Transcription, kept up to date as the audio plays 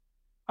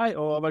Hei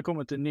og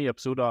velkommen til en ny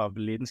episode av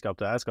Lidenskap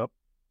til Eierskap.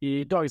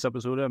 I dagens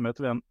episode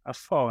møter vi en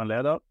erfaren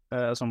leder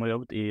som har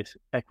jobbet i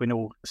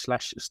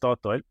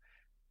Equinor/Statoil,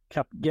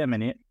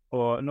 Capgemini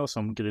og nå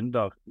som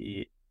gründer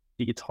i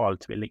Digitale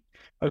Tvillinger.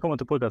 Velkommen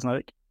til podcasten,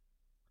 Eirik.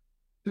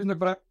 Tusen takk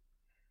for det.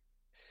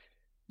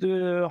 Du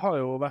har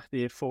jo vært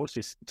i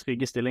forholdsvis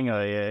trygge stillinger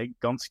i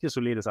ganske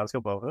solide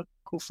selskaper.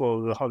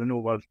 Hvorfor har du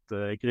nå valgt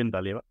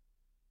gründerlivet?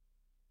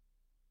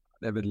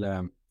 Det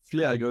vel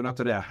flere grunner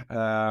til det.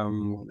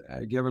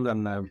 Jeg vel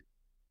en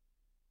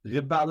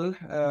rebell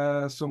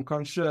som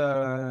kanskje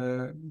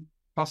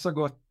passer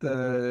godt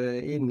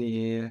inn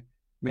i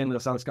mindre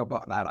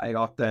selskaper. Nei, jeg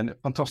har hatt en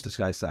fantastisk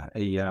reise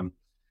i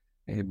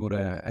både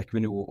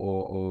Equinor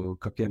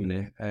og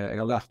Capgemini. Jeg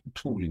har lært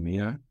utrolig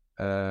mye.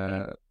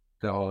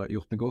 Det har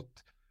gjort meg godt.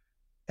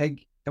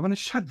 Jeg var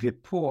nysgjerrig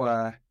på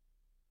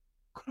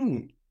hvordan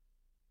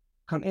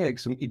kan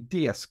jeg som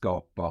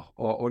idéskaper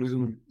og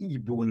liksom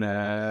iboende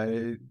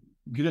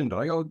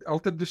gründer, jeg har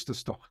alltid lyst til å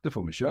starte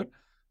for meg selv,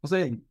 og så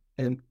er jeg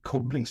en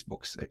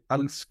koblingsboks. Jeg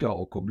elsker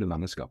å koble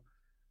mennesker.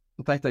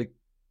 Så tenkte jeg,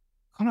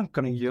 hvordan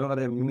kan jeg gjøre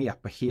det mer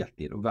på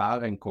heltid, og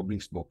være en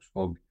koblingsboks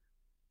og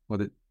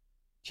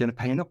tjene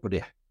penger på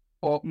det?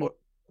 Og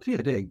det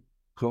er det jeg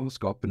prøver å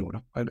skape nå,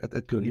 da.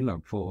 Et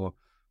grunnlag for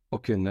å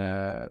kunne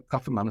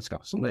treffe mennesker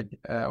som deg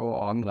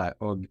og andre,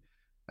 og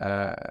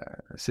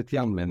sitte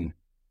igjen med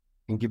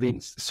en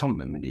gevinst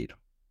sammen med de da.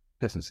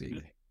 Det synes jeg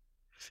er.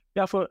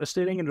 Ja, for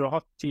stillingen du har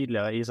hatt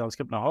tidligere i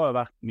selskapene har jo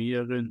vært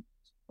mye rundt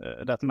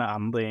dette med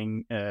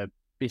endring,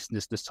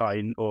 business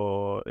design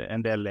og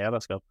en del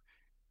lederskap.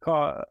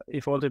 I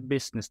forhold til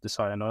business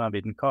design og den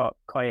biten, hva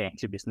er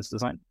egentlig business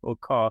design, og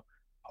hva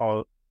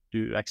har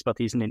du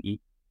ekspertisen din i?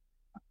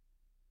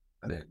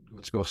 Det er et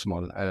godt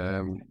spørsmål.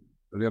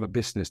 Når det gjelder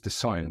business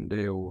design, det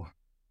er jo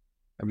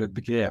et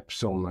begrep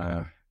som,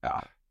 om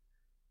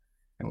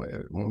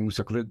vi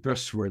skal kalle det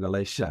buzzword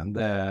eller ikke.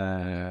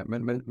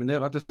 Men det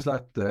er rett og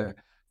slett,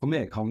 for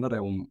meg handler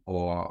det om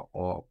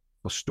å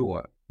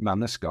forstå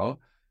mennesker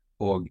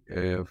og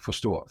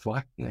forstå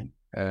forretning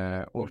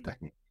og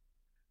teknikk.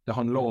 Det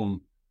handler om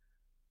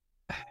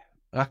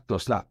rett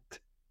og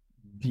slett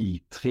de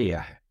tre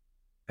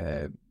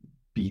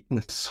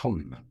bitene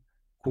sammen,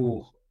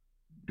 hvor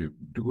du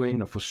går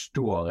inn og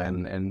forstår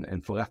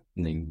en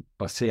forretning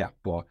basert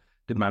på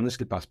det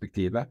menneskelige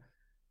perspektivet,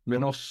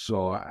 men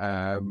også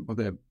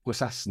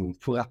prosessen,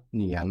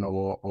 forretningen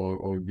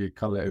og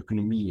kalle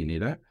økonomien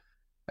i det.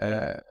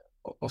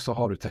 Og så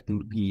har du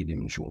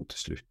teknologidimensjonen til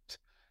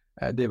slutt.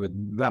 Det er jo et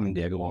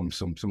Venn-diagram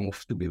som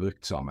ofte blir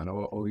brukt sammen.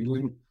 Og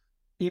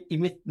i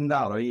midten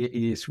der, da,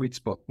 i sweet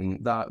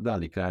spoten, der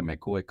liker jeg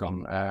meg, hvor jeg kan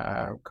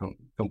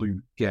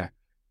bruke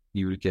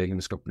de ulike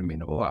egenskapene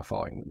mine og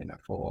erfaringene mine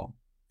for å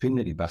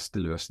finne de beste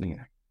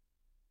løsningene.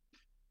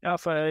 Ja,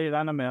 for jeg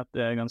regner med at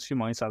det er ganske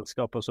mange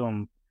selskaper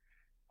som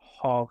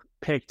har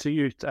pekt seg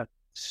ut et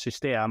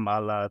system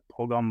eller et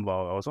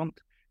programvare og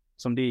sånt,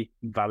 som de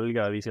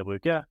velger vi skal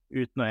bruke,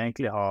 uten å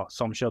egentlig ha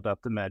samkjørt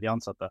dette med de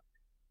ansatte.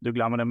 Du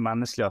glemmer det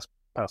menneskelige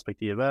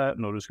perspektivet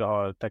når du skal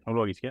ha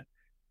teknologiske,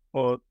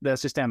 og det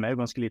systemet er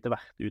jo ganske lite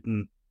verdt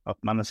uten at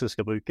mennesker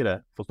skal bruke det,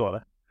 forstår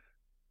det.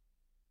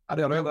 Ja,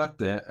 det har du helt rett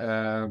i.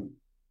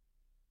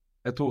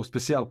 Jeg tror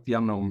spesielt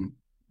gjennom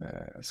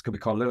skal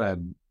vi kalle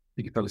det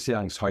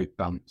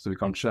digitaliseringshypen, så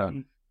vi kanskje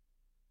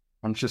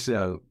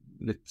ser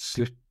litt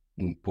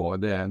slutten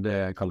på det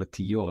jeg kaller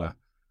 10-året.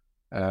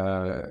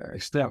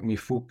 Ekstremt mye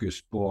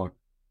fokus på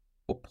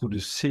å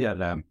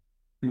produsere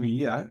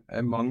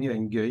mange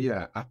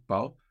gøye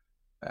apper,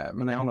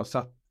 men jeg har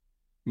sett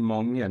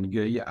mange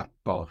gøye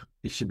apper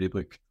ikke bli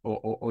brukt,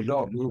 og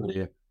da blir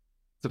det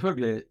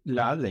selvfølgelig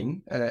læring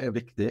er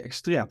viktig,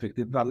 ekstremt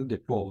viktig, veldig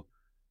for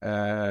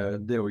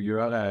det å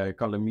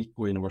kalle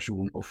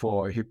mikroinnovasjon og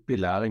få hyppig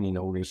læring i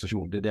en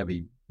organisasjon. Det er det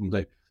vi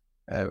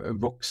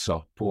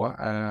vokser på.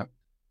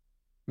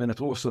 Men jeg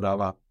tror også det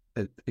har vært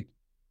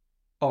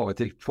av og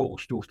til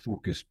for stort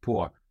fokus på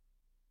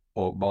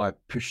å bare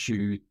pushe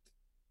ut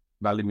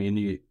veldig mye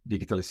ny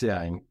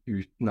digitalisering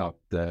uten at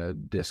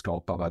det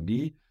skaper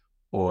verdi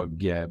og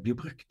blir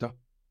brukt da.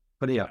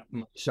 Fordi at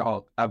man ikke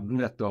har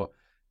evnet å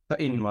ta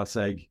inn med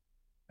seg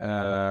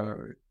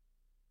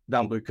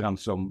den brukeren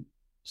som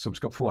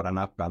skal få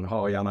den appen,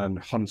 har gjerne en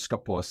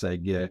handsker på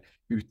seg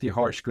ute i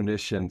harsh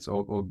conditions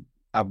og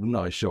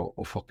evner ikke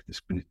å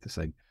faktisk benytte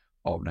seg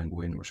av den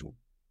gode innovasjonen.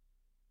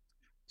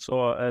 Så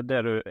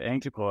det du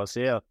egentlig prøver å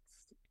si er at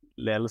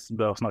ledelsen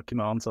bør snakke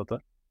med ansatte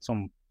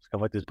som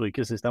skal faktisk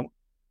bruke systemet?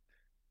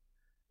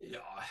 Ja,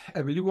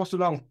 jeg vil jo gå så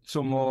langt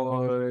som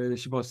å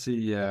ikke bare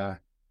si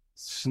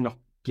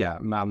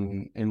snakke,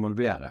 men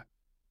involvere.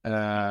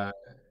 En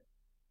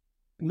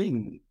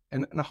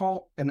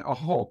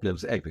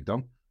aha-opplevelse jeg fikk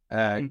da,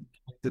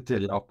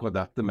 til akkurat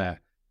dette med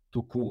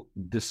hvor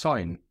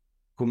design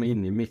kom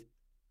inn i mitt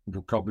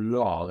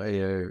vokabular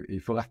i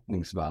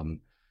forretningsverden.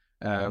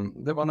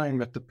 Det var når jeg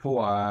møtte på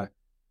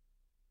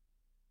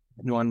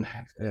noen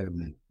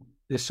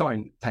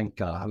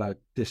design-tenkere, eller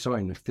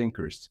design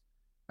thinkers.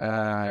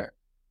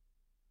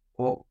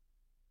 Og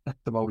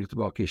dette var vel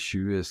tilbake i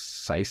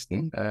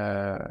 2016,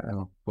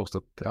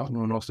 fortsatt, ja,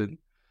 noen år siden.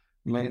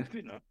 Men,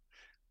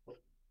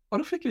 og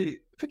da fikk jeg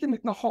en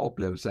liten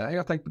aha-opplevelse. Jeg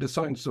har tenkt på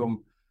design som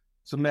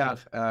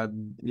mer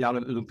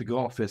gjerne rundt det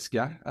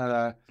grafiske,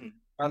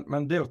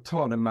 men det å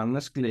ta det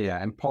menneskelige,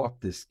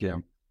 empatiske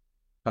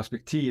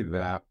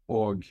perspektivet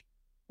og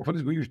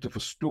faktisk gå ut og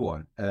forstå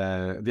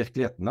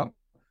virkeligheten da,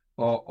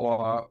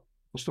 og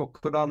forstå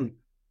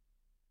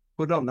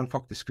hvordan den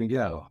faktisk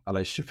fungerer,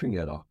 eller ikke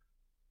fungerer,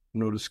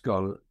 når du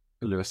skal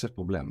løse et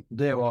problem.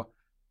 Jeg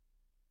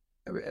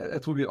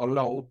tror vi alle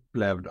har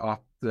opplevd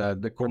at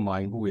det kommer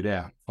en god idé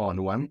fra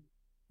noen,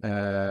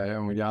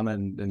 gjerne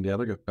en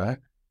ledergruppe,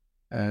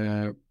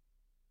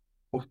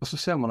 og så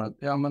ser man at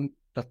ja, men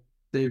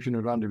det er jo ikke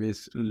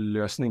nødvendigvis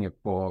løsninger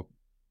på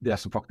det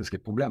som faktisk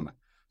er problemet.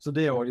 Så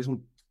det å liksom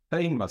ta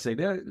inn med seg,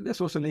 det er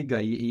så som ligger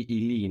i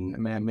Lean,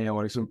 med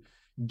å liksom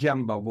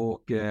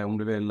gemba-walke, om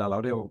du vil,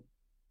 eller det å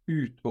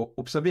ut og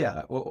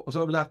observere. Og så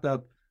har vi lært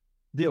at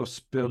det å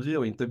spørre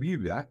og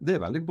intervjue, det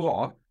er veldig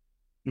bra,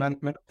 men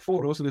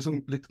får du også liksom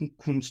litt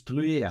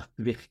konstruert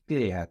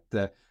virkelighet,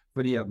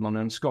 fordi at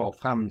man ønsker å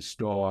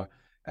fremstå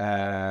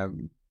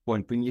på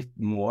en gitt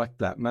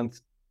måte. Men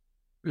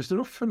hvis du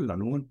da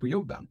følger noen på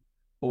jobben,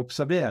 og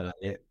observerer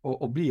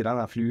og blir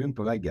denne fluen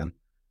på veggen,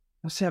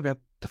 da ser vi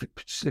at da fikk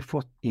plutselig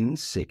fått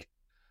innsikt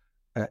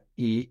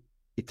i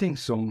ting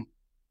som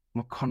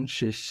man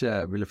kanskje ikke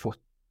ville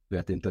fått ved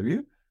et intervju,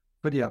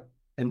 fordi at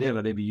en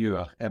del av det vi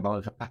gjør er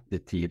bare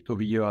repetitivt,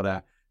 og vi gjør det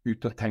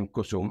uten å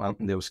tenke oss om,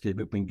 enten det å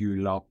skrive på en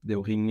gul lapp, det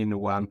å ringe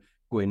noen,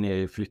 gå inn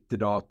i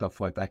flyttedata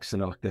fra et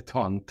Excel-ark, et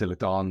annet til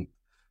et annet.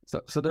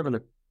 Så det vil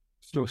jeg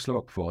slå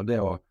slag for, det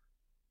å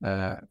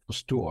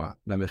forstå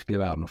den virkelige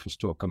verden, og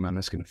forstå hva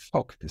menneskene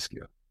faktisk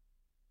gjør.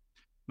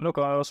 Men da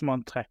kan også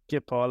man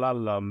trekke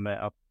paralleller med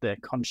at det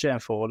kanskje er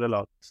en fordel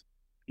at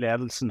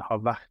ledelsen har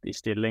vært i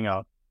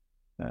stillinger,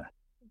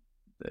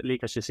 jeg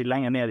liker ikke å si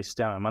lenger ned i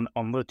systemet, men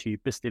andre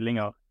typer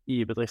stillinger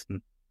i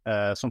bedriften,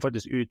 som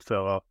faktisk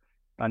utfører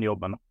den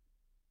jobben.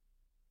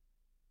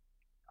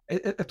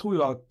 Jeg tror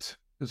jo at,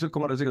 så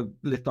kommer det sikkert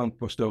litt an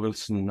på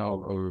størrelsen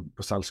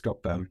på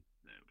selskapet,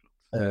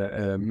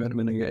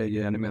 men jeg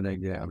er enig med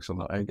deg,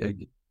 Alexander.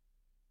 Jeg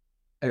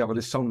har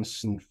veldig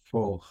sansen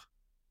for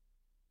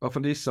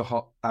de som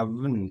har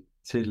evnen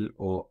til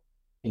å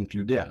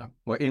inkludere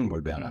og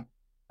involvere,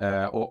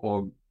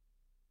 og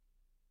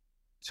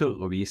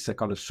tør å vise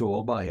hva det er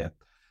sårbarhet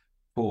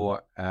på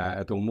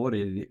et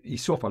område, i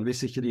så fall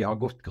hvis ikke de har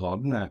gått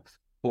gradene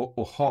og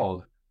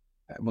har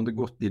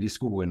gått i de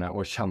skoene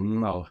og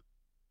kjenner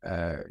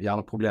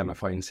gjerne problemet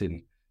fra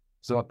innsiden.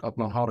 Så at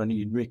man har den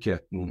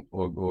ydmykheten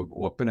og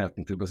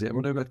åpenheten til å si,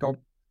 men du vet hva,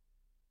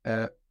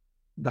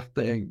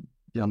 dette er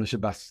gjerne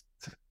ikke best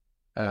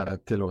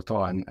til å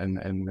ta en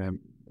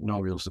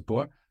avgjørelse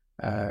på.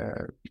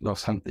 La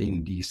oss hente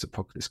inn de som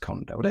faktisk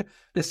kan det. Og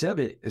det ser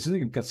vi, jeg synes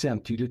vi kan se en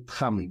tydelig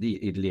trend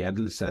i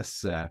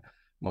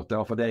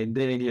ledelsesmåte, for det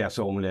jeg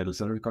leser om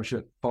ledelse, det er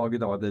kanskje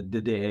faget av at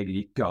det jeg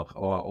liker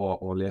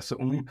å lese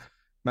om,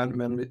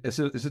 men jeg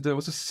synes jeg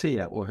også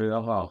ser og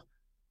hører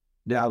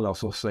det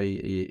ellers også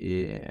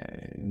i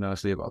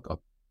næringslivet,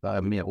 at det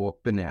er mer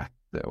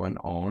åpenhet og en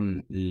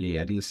annen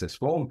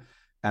ledelsesform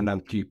enn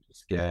den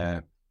typiske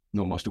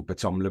når man sto på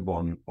et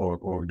samlebånd,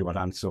 og det var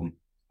den som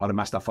hadde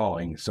mest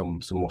erfaring som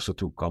også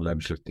tok alle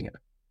beslutningene.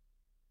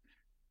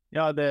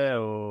 Ja, det er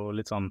jo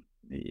litt sånn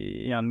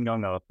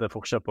gjenganger at det er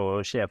forskjell på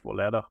sjef og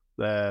leder.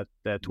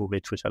 Det er to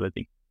vidt forskjellige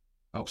ting.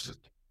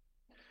 Absolutt.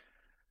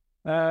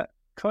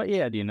 Hva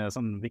er dine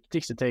sånn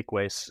viktigste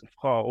takeaways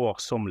fra år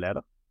som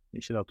leder?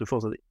 Ikke det at du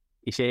fortsatt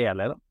ikke er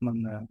leder, men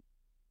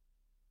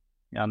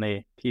gjerne i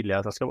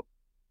tidligere selskaper.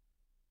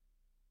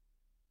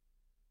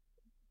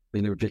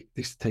 Mine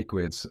viktigste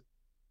takeaways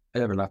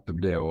er vel nettopp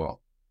det å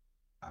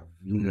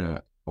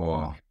evne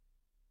å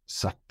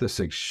sette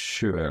seg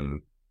selv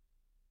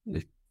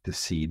litt til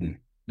siden.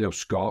 Det å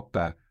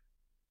skape,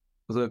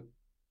 altså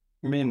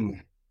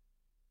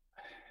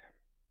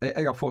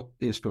jeg har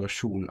fått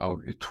inspirasjon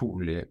av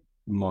utrolig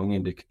mange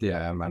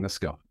dyktige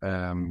mennesker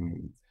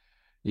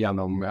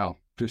gjennom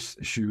pluss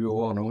 20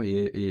 år nå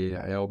i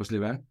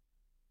arbeidslivet.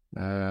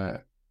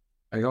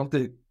 Jeg har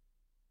alltid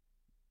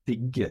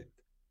digget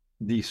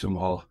de som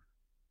har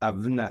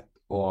evnet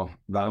å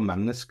være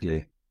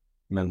menneskelig,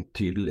 men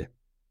tydelig.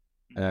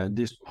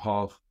 De som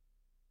har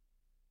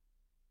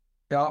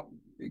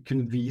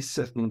kunne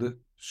vise noe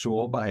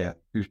sårbarhet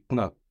uten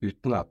at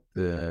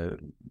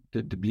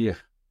det blir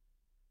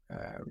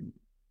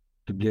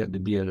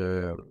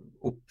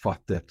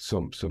oppfattet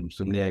som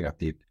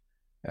negativt.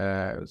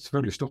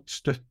 Selvfølgelig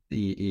støtt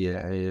i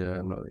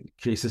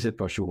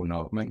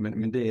krisesituasjoner,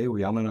 men det er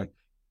jo gjerne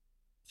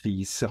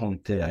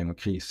krisehåndtering og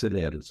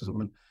kriseledelse.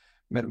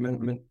 Men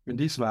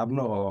de som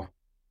evner å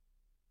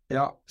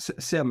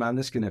ser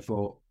menneskene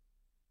for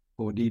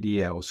de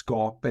er, og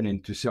skape en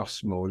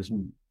entusiasme og liksom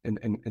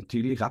en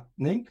tydelig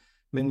retning,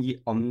 men gi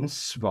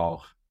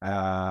ansvar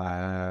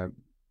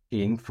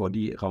innenfor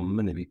de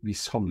rammene vi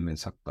sammen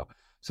setter.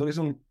 Så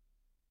liksom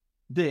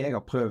det jeg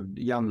har prøvd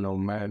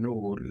gjennom, nå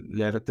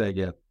ledet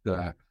jeg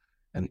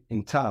en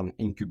intern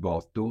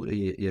inkubator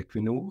i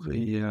Equinor,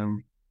 i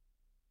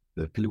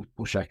det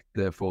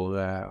pilotprosjektet for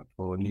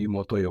nye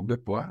måter å jobbe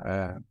på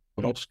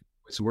norsk,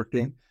 It's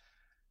Working.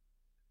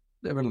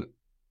 Det vel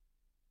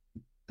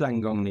den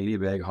gangen i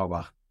livet jeg har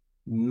vært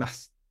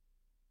mest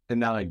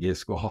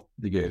energisk og hatt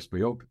det gøyest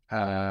på jobb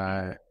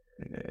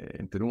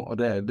inntil nå. Og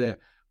det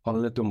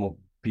handlet om å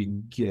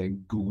bygge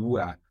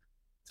gode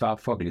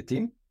tverrfaglige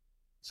team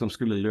som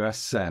skulle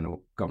løse en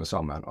oppgave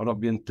sammen. Og da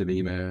begynte vi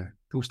med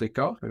 2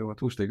 stykker. Det var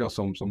 2 stykker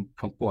som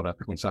fant på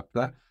dette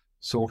konseptet,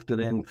 solgte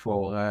det inn for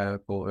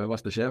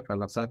øverste sjef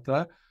eller etc.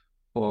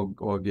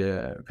 Og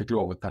fikk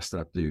lov å teste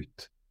dette ut.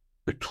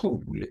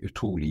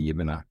 Utrolig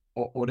givende.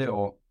 Og det å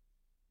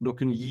da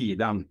kunne gi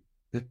den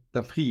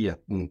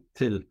friheten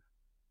til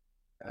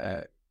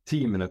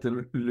teamene til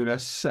å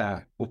løse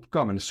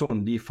oppgaven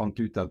sånn de fant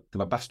ut at det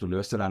var best å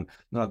løse den,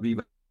 når at vi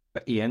var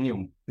enige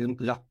om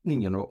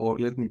retningen og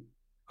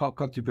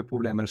hva type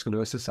problemer det skal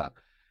løses her.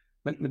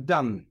 Men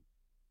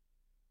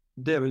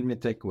det er vel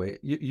mitt takeaway.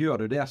 Gjør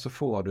du det, så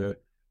får du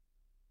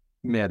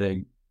med deg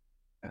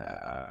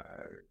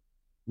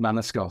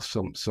mennesker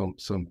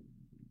som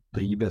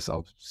drives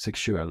av seg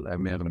selv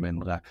mer eller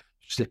mindre,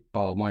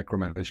 slipper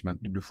micromanagement.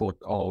 Du får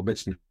et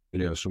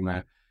arbeidsmiljø som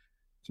jeg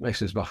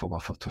synes i hvert fall var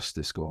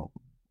fantastisk å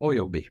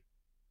jobbe i.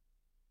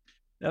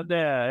 Ja,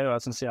 det er jo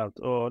essensielt,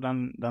 og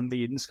den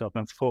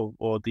lidenskapen for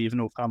å drive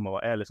noe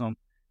fremover er liksom,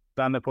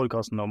 denne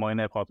podcasten og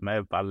mange jeg prater med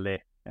er veldig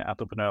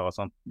entreprenører og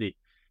sånt.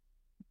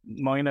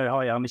 Mange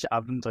har gjerne ikke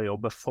evnen til å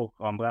jobbe for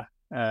andre,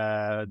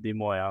 de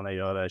må gjerne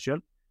gjøre det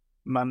selv.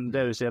 Men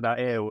det du sier der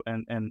er jo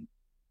en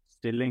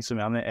stilling som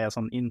gjerne er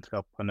sånn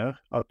intraprenør,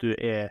 at du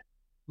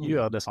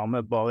gjør det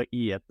samme bare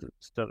i et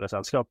større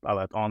selskap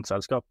eller et annet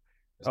selskap.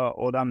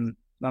 Og den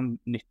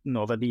nytten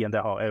og verdien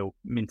det har er jo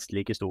minst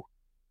like stor.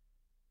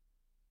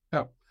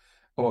 Ja,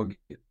 og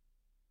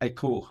jeg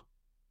tror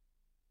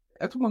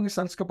mange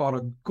selskaper har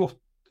det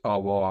godt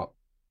av å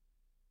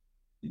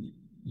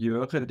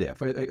gjøre det,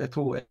 for jeg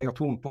tror jeg har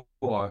troen på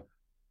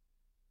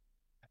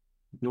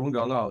noen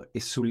ganger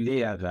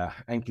isolere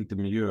enkelte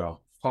miljøer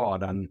fra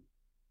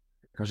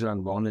kanskje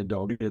den vanlige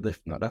daglige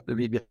driften av dette.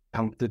 Vi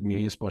hentet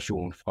mye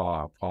inspirasjon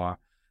fra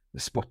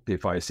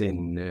Spotify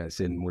sin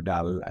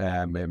modell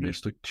med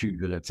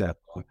struktur etc.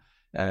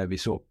 Vi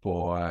så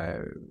på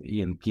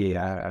ING,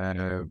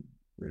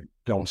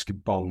 Danske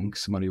Bank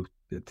som hadde gjort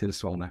det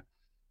tilsvarende.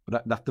 Og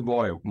dette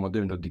var jo på en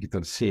måte under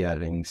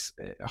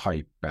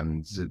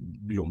digitaliseringshypens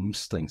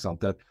blomstring,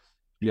 sant? Det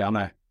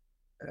gjerne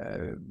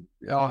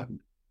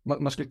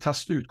man skulle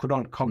teste ut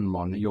hvordan kan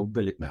man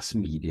jobbe litt mer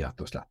smidig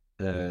rett og slett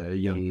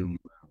gjennom.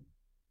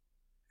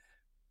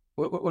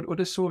 Og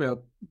det så vi at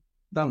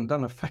den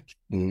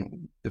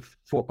effekten det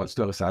får på et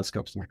større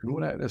selskap som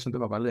Equinor, det synes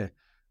jeg var veldig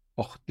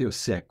artig å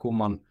se hvor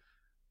man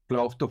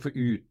klarte å få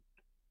ut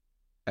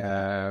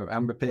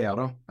MBP-er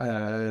da,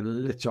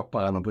 litt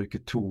kjappere enn å bruke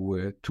to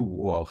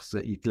års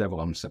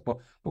IT-leveranse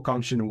på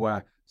kanskje noe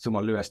som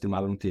har løst i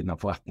mellomtiden av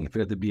forretningen,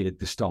 fordi det blir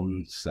litt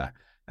distanse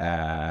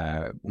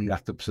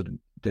nettopp så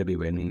det blir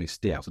jo en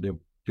investering, så det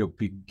å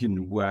bygge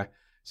noe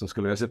som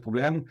skal løse et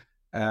problem,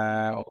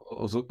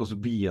 og så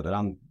blir det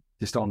den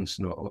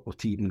distansen og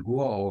tiden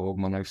går, og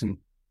man har liksom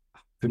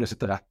funnet seg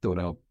til rette, og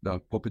det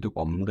har poppet opp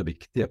andre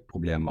viktige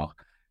problemer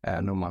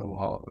når man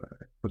har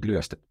fått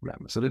løst et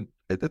problem. Så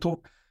jeg tror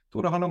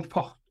det handler om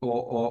fart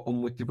og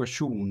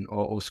motivasjon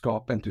og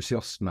skape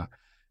entusiasme.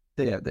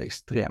 Det er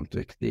ekstremt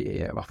viktig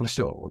i hvert fall en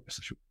større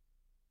organisasjon.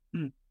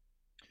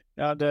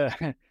 Ja,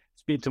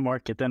 speed to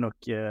market er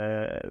nok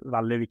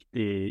veldig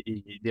viktig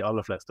i de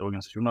aller fleste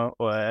organisasjoner,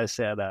 og jeg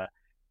ser det.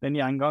 Den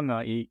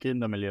gjenganger i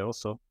gründermiljøet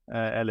også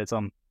er litt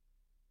sånn,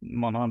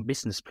 man har en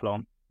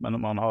businessplan, men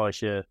man har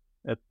ikke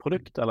et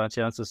produkt eller en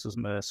tjeneste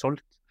som er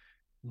solgt.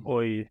 Og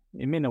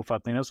i min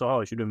oppfatning så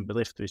har ikke du en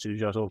bedrift hvis du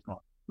ikke har solgt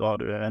noe. Da har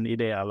du en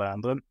idé eller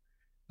en drøm.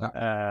 Ja.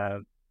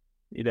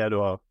 I det du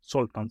har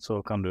solgt den, så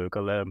kan du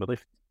kalle det en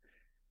bedrift.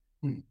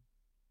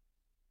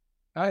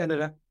 Ja, jeg er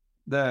det.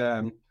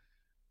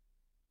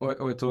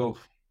 Og jeg tror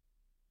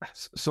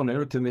sånn er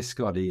det til en viss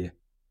grad i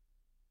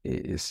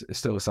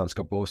større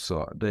selskaper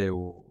også. Det er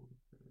jo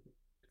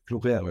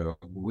florerer jo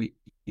gode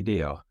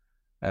ideer,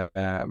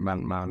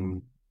 men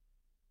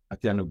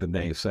at gjennom the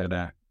day så er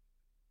det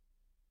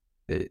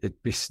et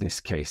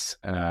business case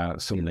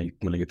som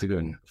må ligge til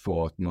grunn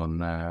for at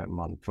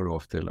man får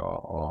lov til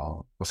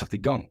å sette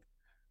i gang.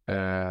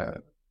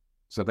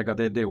 Så jeg tenker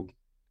at det er jo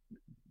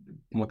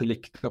på en måte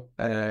likt,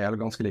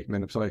 eller ganske likt,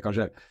 men så er det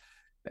kanskje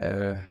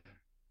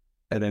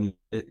er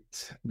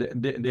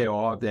det å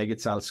ha et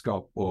eget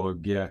selskap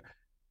og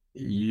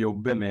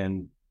jobbe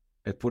med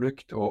et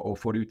produkt og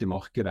få det ut i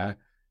markedet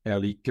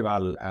er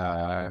likevel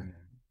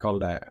kall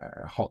det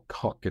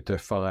hakket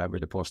tøffere,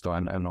 vil jeg påstå,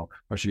 enn å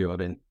kanskje gjøre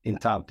det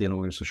internt i en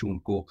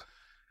organisasjon hvor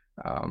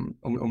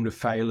om du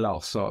feiler,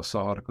 så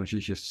har det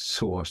kanskje ikke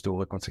så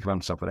store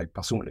konsekvenser for deg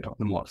personlig, da,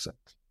 normalt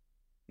sett.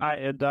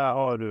 Nei, der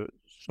har du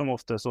som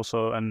oftest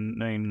også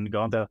en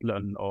garantert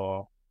lønn,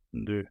 og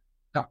du,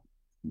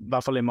 i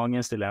hvert fall i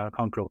mange innstillinger,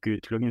 kan klokke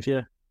ut klokken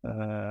 4,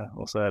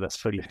 og så er det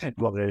selvfølgelig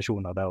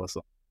variasjoner der også.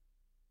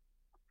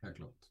 Helt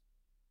klart.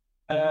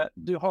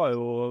 Du har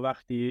jo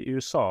vært i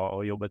USA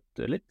og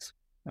jobbet litt.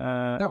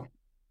 Ja.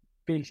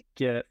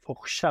 Hvilke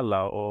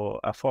forskjeller og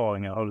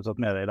erfaringer har du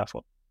tatt med deg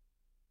derfra?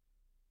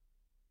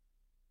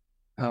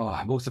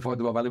 Ja, bortsett fra at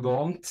det var veldig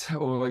varmt,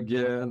 og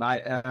nei,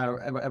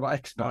 jeg var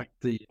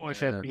ekspert i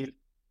fet bil.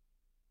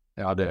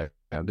 Ja, det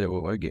er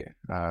jo gøy,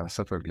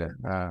 selvfølgelig.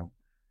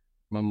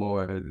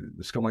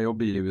 Skal man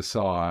jobbe i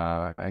USA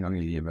en gang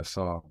i livet,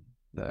 så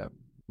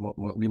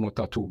vi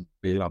måtte ha 2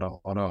 biler da,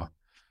 og da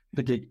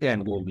fikk jeg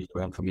 1 bil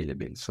og 1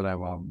 familiebil, så det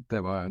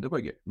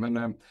var gøy. Men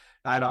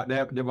nei da,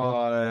 det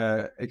var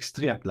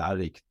ekstremt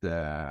lærerikt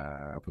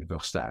på det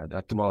første.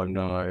 Dette var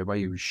når jeg var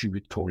i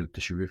 2012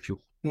 til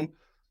 2014,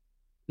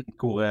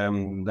 hvor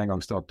den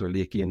gang Statoil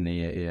gikk inn i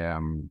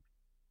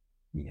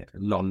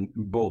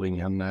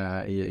landboringen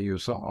i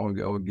USA, og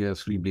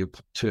skulle bli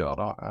operatør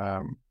da.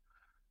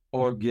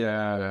 Og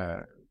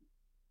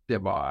det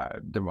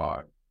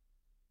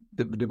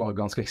var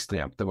ganske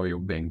ekstremt. Det var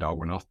jobbing dag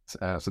og natt.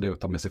 Så det å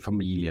ta med seg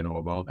familien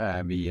over.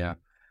 Vi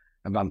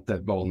ventet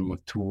et barn nummer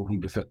 2.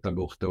 Hun ble født der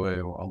borte og er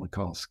jo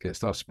amerikansk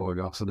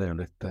statsborger, så det er jo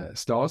litt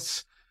stas.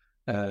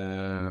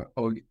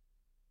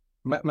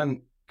 Men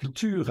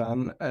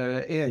kulturen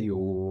er jo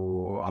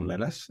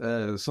annerledes.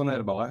 Sånn er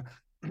det bare.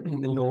 I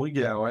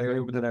Norge, og jeg har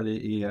jobbet en del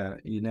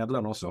i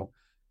Nederland også,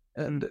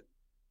 det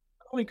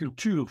er en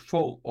kultur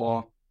for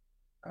å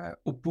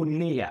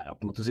opponere,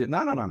 på en måte, å si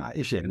nei,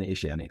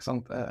 ikke enig.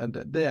 Sant?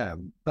 Den er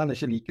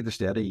ikke like til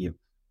stede i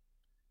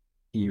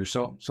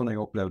USA, sånn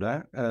jeg opplevde det.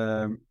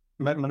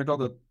 Men det er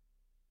klart at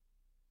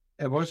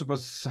jeg var jo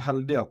såpass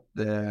heldig at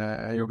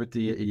jeg jobbet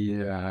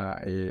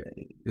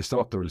i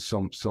Statoil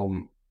som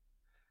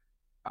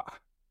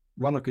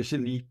var nok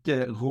ikke like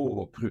rå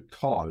og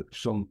brutal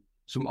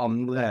som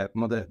andre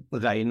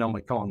rene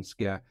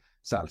amerikanske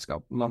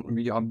selskap.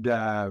 Vi hadde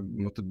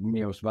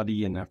med oss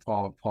verdiene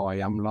fra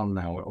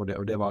hjemlandet,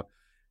 og det var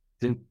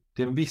til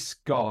en viss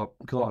grad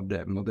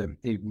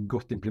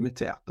godt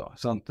implementert da,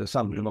 sant?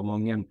 Selv om det var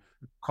mange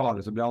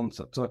lokale som ble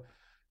ansatt.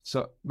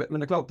 Men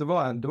det er klart, det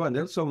var en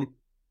del som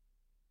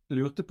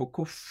lurte på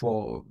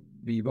hvorfor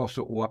vi var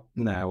så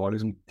åpne og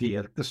liksom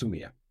delte så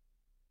mye.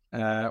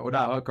 Og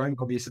der kan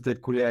jeg vise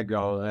til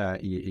kollegaer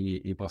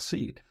i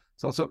Brasil,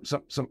 som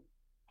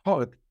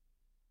har et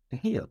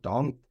helt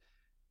annet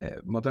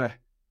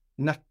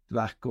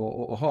nettverk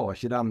og har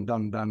ikke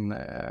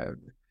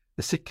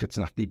det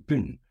sikkerhetsnettet i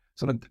bunnen.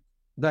 Sånn at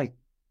den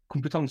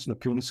kompetansen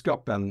og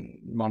kunnskapen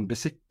man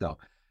besitter,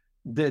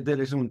 det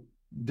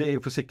er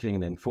jo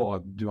forsikringen din for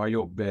at du har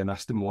jobb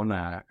neste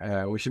måned,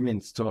 og ikke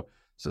minst så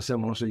ser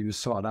man også i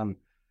USA den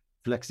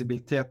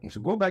fleksibiliteten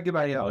som går begge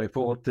veier i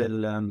forhold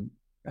til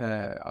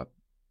at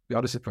vi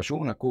hadde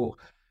situasjoner hvor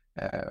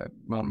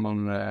man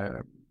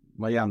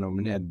var gjennom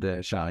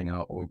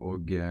nedskjæringer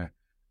og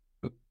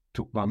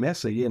tok man med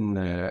seg inn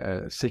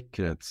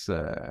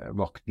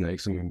sikkerhetsvaktene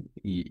liksom,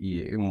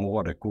 i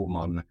området hvor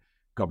man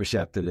ga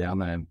beskjed til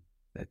gjerne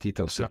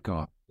 10-talls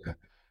stykker.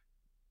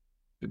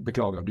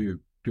 Beklager,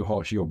 du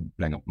har ikke jobb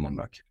lenger på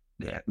mandag.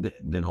 Det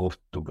er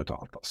rått og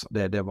brutalt, altså.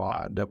 Det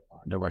var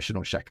ikke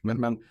noe kjekt.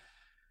 Men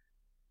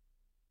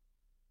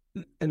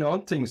en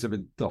annen ting som vi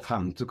tar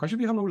frem, så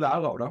kanskje vi har noe å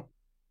lære av da,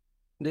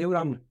 det er jo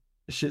den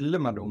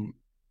skillet mellom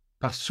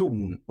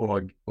person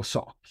og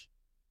sak.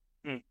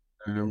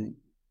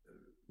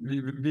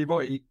 Vi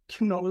var i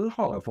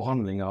knallharde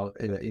forhandlinger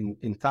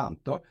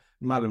internt da,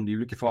 mellom de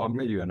ulike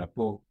fagmiljøene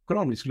på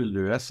hvordan vi skulle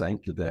løse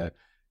enkelte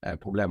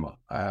problemer.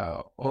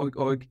 Og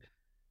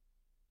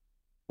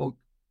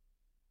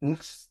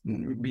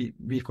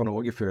vi fra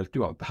Norge følte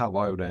jo at her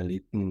var jo det en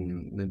liten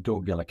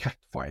dog- eller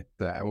catfight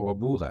over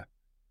bordet.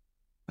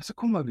 Men så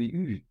kommer vi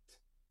ut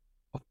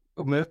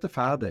og møter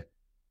ferdig.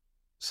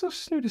 Så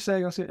snur de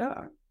seg og sier,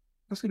 ja,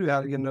 hva skal du i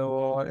helgen?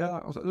 Og ja,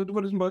 altså, da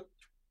var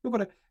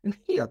det en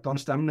helt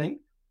annen stemning.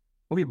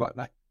 Og vi bare,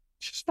 nei,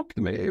 ikke snakk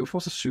til meg, jeg er jo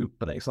fortsatt sur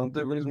på deg, sant?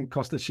 Det var liksom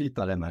kastet skit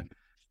der inne.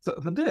 Så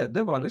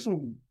det var liksom,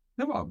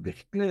 det var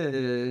virkelig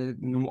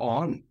noe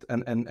annet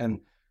enn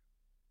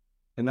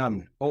den,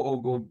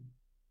 og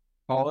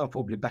bare for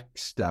å bli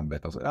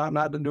backstabbet, altså. Ja,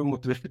 nei, du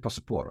måtte virkelig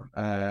passe på da.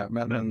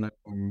 Men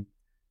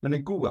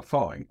en god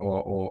erfaring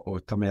å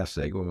ta med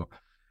seg, og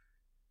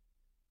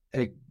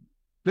jeg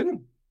ble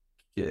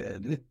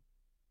litt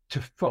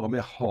tøffere og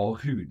mer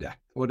hardhudet,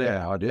 og det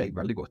hadde jeg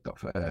veldig godt av.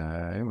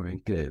 Jeg var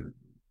egentlig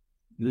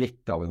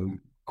litt av en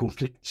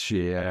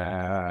konfliktsky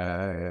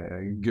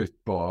gutt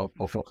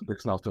på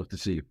snart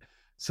 47.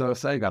 Så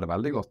jeg hadde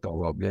veldig godt av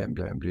å bli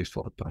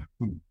utfordret på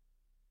det.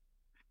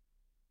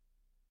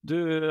 Du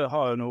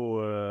har jo nå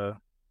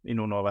i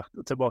noen år vært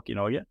tilbake i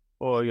Norge,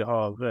 og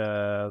har,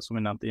 som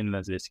jeg nevnte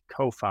innledningsvis,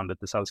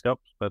 co-foundet et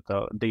selskap som heter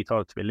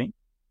Digitale Tvillinger.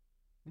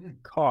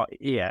 Hva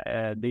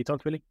er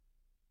Digitale Tvillinger?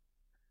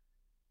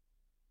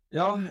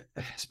 Ja,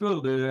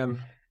 spør du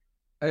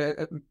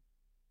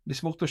vi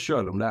spurte oss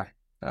selv om det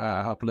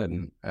her på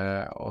Liden,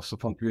 og så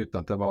fant vi ut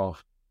at det var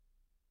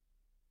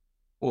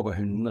over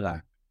 100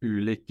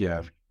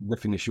 ulike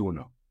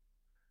definisjoner.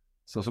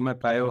 Så som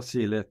jeg pleier å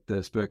si litt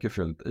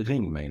spøkefullt,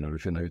 ring meg når du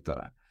finner ut av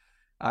det.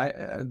 Nei,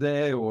 det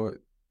er jo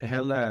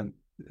hele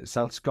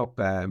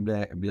selskapet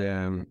ble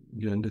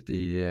grunnet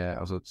i,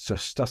 altså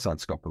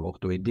søsterselskapet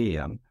vårt, og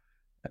ideen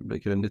ble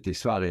grunnet i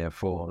Sverige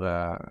for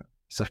ca.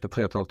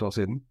 3,5 år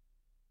siden,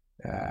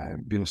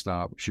 begynnelsen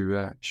av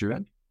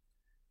 2021.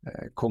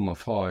 Kommer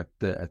fra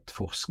et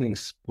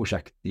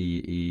forskningsprosjekt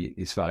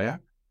i Sverige.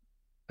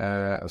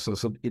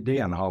 Så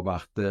ideen har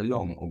vært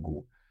lang og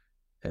god.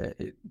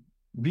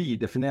 Vi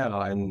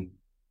definerer en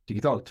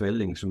digital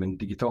tvilling som en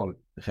digital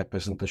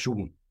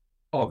representasjon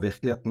av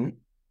virkeligheten,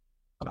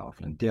 eller i hvert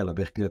fall en del av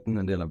virkeligheten,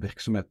 en del av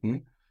virksomheten.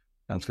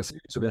 Den skal se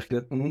ut som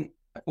virkeligheten,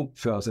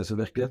 oppføre seg som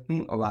virkeligheten,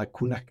 og være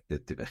connected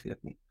til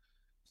virkeligheten.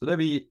 Så det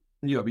vi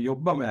gjør, vi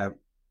jobber med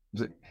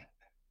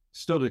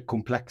større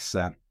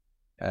komplekse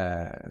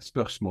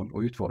spørsmål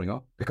og utfordringer.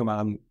 Det kan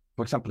være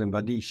for eksempel en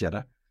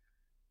verdikjede.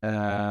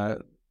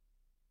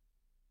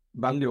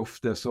 Veldig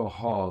ofte så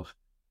har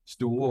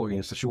store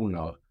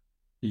organisasjoner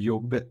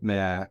jobbet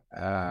med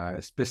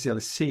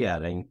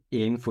spesialisering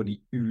innenfor de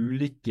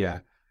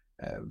ulike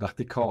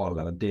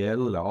vertikale eller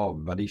delene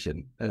av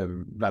verdikjeden. Det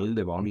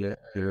veldig vanlig.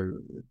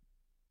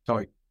 Ta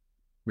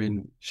min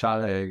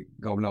kjære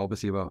gamle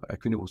arbeidsgiver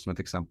Equinor som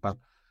et eksempel.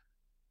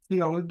 De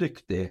er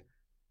dyktig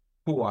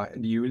på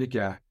de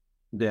ulike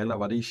deler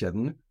av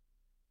verdikjeden,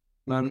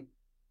 men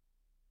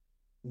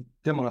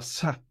det man har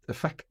sett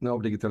effekten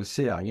av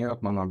digitalisering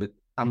at man har blitt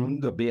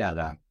enda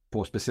bedre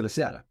på å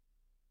spesialisere.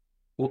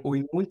 Og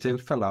i noen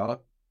tilfeller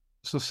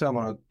så ser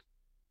man at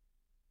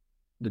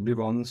det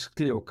blir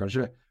vanskelig å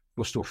kanskje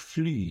forstå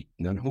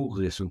flyten, den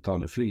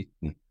horisontale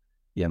flyten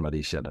i en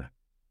verdikjede,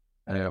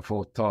 for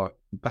å ta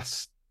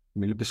best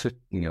mulig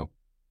beslutninger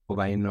på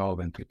vegne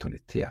av en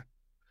totalitet.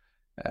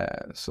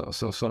 Så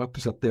rett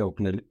og slett det å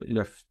kunne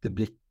løfte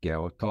blikket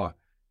og ta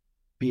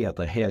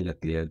bedre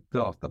helhetlige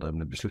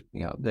datadrevne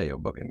beslutninger, det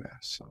jobber vi med.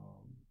 Så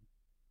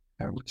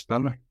det er litt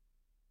spennende.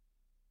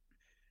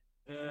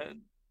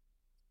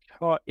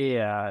 Hva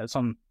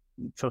sånn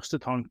første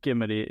tanke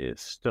med de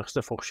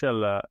største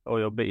forskjellene å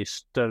jobbe i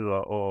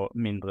større og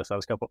mindre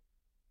selskaper?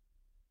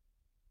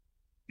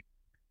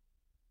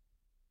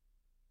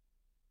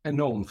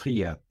 Enorm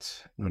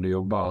frihet når du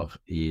jobber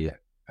i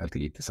et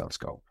lite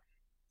selskap.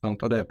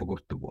 Og det er på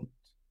godt og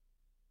vondt.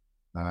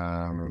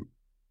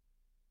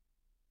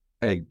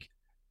 Jeg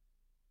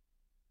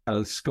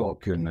elsker å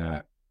kunne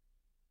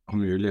ha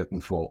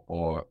muligheten for å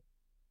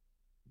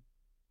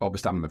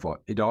bestemme meg for.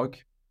 I dag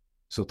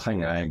så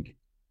trenger jeg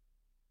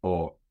å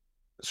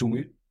zoome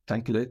ut,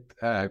 tenke litt,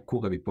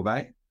 hvor er vi på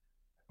vei?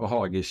 Og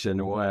har jeg ikke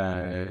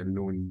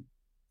noen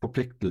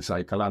forpliktelser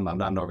i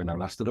kalenderen den dagen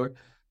eller neste dag,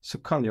 så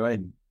kan jo jeg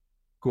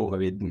gå over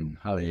vidden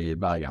her i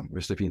Bergen,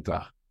 hvis det er fint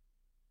vær,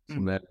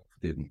 som det er for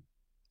tiden.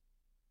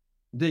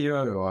 Det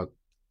gjør jo at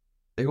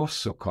jeg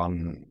også kan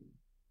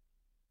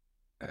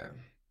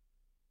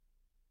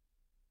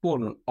få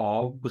noen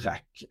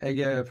avbrekk. Jeg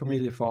er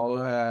familiefar,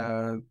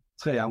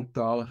 3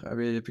 jenter,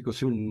 vi fikk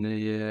oss hund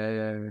i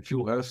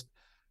fjor høst,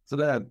 så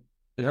det er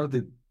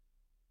relativt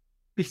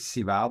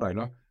busy hverdag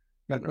da.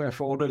 Men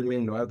fordelen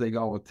min er at jeg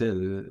av og til,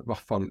 i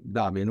hvert fall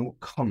der vi nå,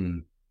 kan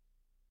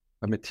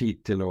ha med tid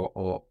til å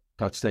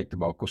ta et steg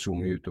tilbake og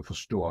zoome ut og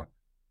forstå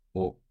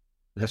og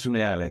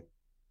resonere litt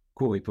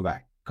hvor vi er på vei.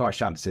 Hva har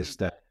skjedd de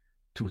siste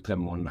 2-3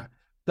 månedene?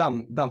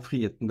 Den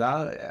friheten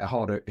der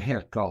har du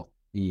helt klart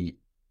i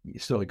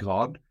større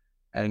grad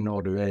enn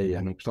når du er i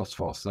en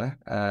oppstartsfase,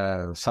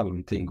 selv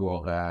om ting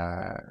går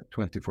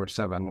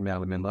 24/7 mer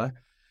eller mindre.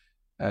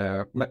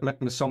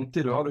 Men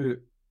samtidig har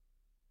du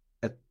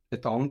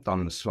et annet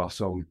ansvar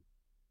som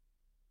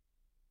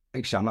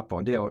jeg kjenner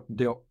på.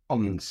 Det å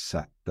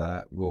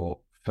ansette vår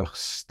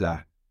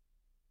første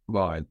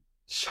var et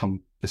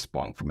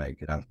kjempesprang for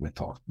meg rent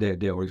mentalt.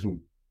 Det å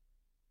liksom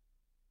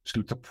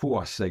skulle ta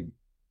på seg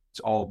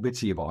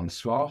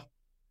arbeidsgiveransvar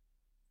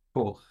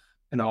for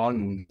en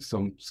annen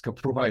som skal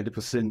provide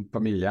for sin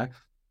familie,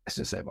 det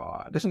synes jeg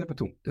var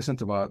tungt. Det synes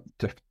jeg var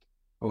tøft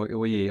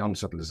å gi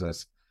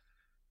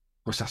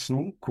ansettelsesprosess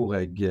nå, hvor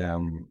jeg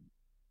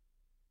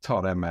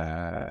tar det med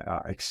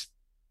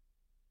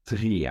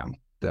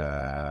ekstremt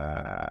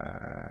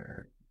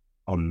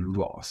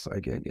alvor. Så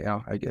jeg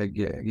er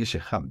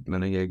ikke redd,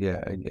 men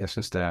jeg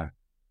synes det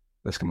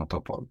skal man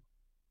ta på.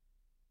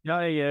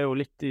 Ja, jeg er jo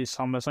litt i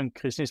samme sånn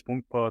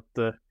krysningspunkt på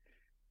at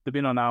det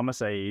begynner å nærme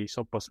seg i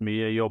såpass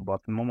mye jobb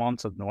at man må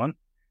ansette noen.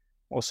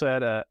 Og så er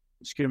det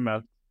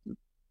skummelt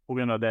på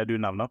grunn av det du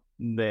nevner.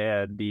 Det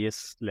er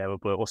deres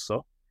levebrød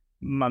også,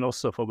 men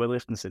også for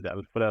bedriften sin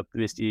del. For at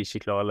hvis de ikke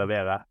klarer å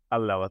levere,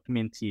 eller at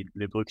min tid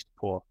blir brukt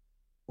på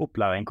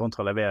opplæring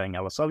kontra levering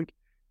eller salg,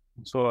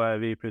 så er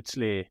vi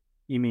plutselig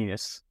i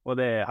minus, og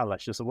det er heller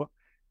ikke så bra.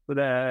 Så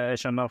jeg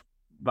skjønner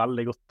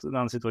veldig godt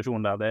den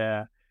situasjonen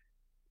der.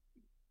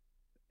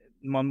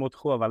 Man må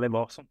trå veldig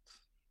varsomt.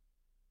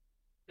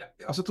 Ja,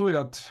 altså tror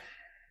jeg at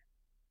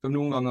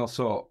noen ganger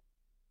så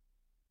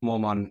må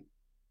man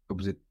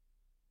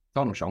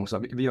ta noen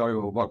sjanser. Vi har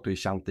jo valgt å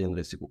kjente inn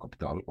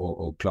risikokapital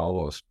og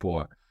klare oss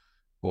på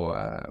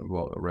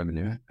vår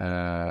revenue.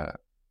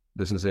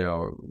 Det synes jeg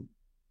har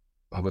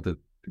vært et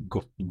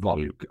godt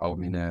valg av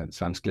mine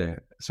svenske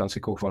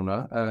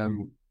co-founder.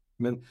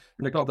 Men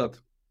det er klart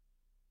at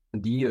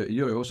de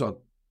gjør jo også at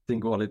ting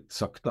går litt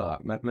saktere.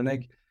 Men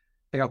jeg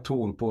har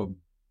troen på å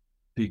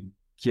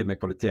bygge med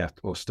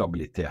kvalitet og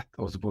stabilitet,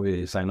 og så får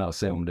vi senere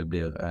se om det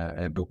blir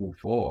behov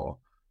for å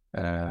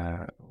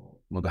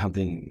måtte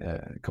hente inn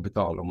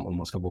kapital om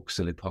man skal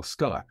vokse litt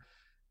raskere.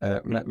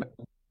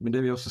 Men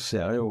det vi også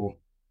ser er jo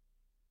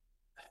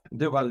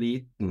det å være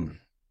liten.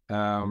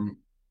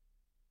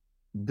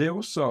 Det har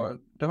jo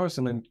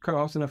kan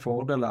ha sine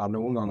fordeler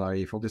noen ganger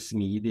i forhold til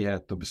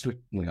smidighet og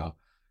beslutninger.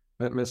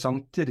 Men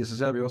samtidig så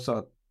ser vi også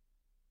at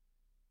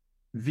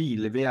vi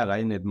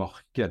leverer inn i et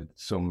marked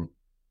som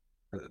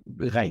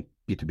rent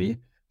B2B,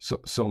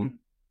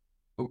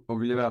 og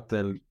vi leverer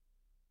til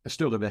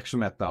større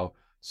virksomheter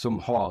som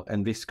har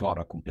en viss grad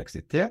av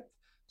kompleksitet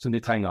som de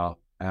trenger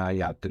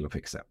hjelp til å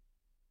fikse.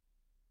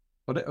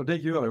 Og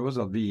det gjør jo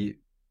også at vi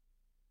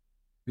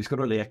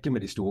skal da leke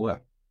med de store.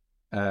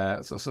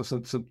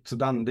 Så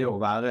det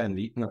å være en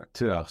liten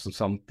aktør som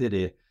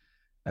samtidig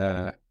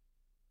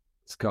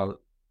skal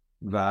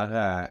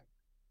være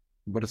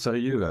både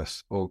seriøs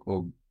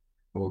og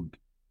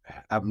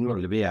evne å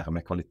levere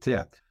med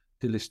kvalitet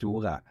til de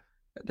store,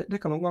 det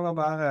kan noen ganger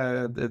være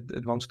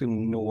et vanskelig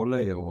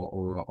nåløye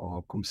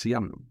å komme seg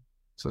gjennom.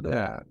 Så det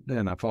er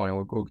en erfaring,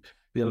 og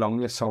vi har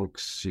lange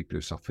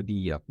salgssykluser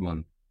fordi at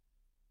man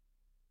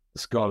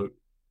skal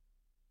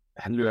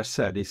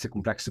løse disse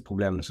komplekse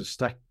problemene som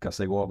strekker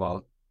seg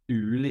over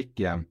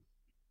ulike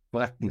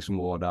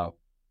forretningsområder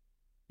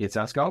i et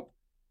selskap,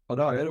 og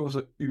da er det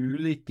også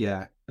ulike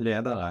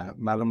ledere,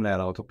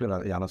 mellomledere og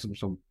toppledere gjerne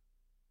som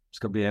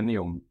skal bli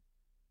enige om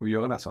å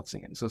gjøre den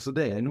satsingen. Så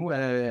det er noe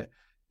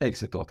jeg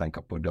sitter og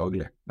tenker på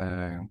daglig,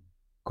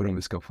 hvordan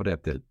vi skal få det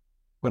til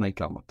på en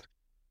enklere måte.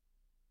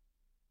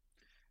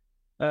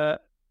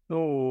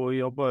 Nå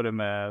jobber du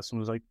med, som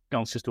du sa,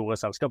 ganske store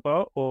selskaper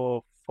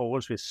og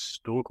forholdsvis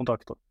store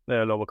kontrakter. Det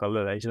er lov å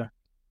kalle det, ikke det?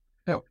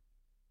 Ja.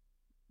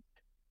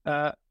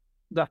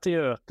 Dette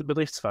gjør at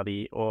bedriftsverdi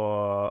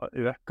og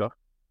øker.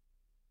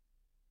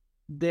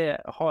 Det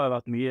har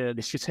vært mye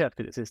diskutert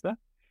i det siste,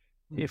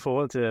 i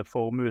forhold til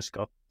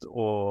formueskatt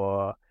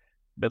og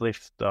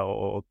bedrifter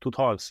og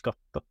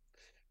totalskatter.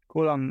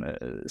 Hvordan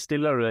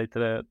stiller du deg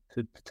til det,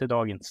 til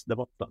dagens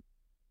debatter?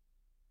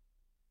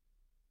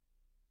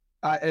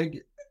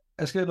 Jeg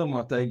skal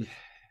innrømme at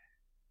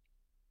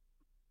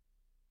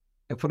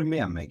jeg får det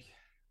med meg,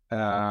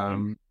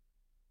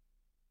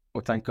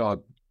 og tenker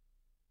at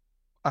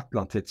et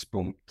eller annet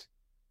tidspunkt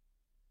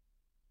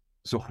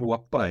så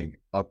håper jeg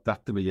at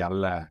dette vil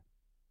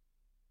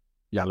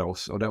gjelde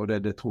oss, og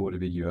det tror jeg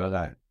det vil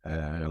gjøre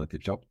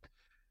relativt kjapt.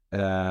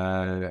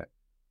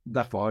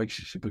 Derfor har jeg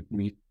ikke brukt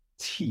mye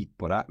tid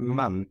på det,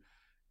 men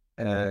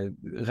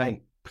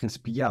rent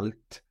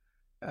prinsipielt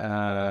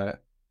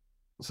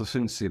så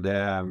synes jeg det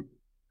er i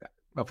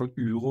hvert fall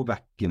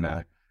urovekkende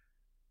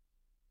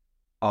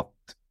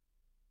at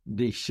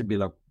det ikke blir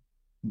lagt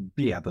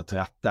bedre til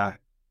rette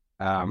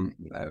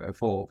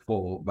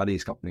for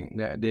verdiskapning.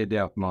 Det er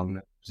det at man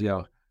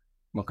sier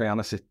man kan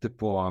gjerne sitte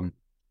på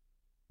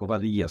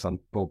verdier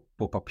sant,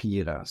 på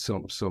papiret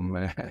som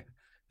er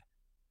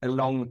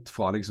langt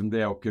fra liksom,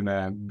 det å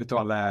kunne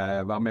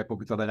være med på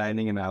å betale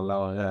regningene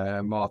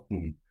eller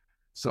maten.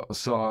 Så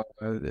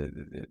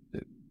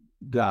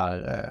der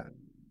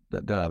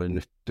er det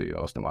nytt å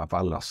gjøre oss noe, for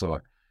ellers så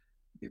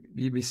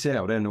vi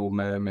ser jo det nå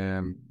med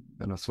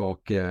denne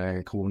svake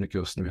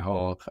kronekursen vi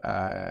har,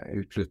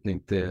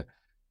 utflytning til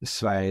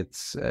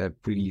Sveits,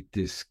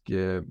 politisk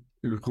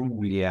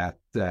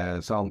urolighet,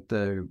 sant?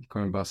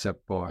 Kan vi bare se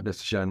på det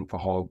som skjer for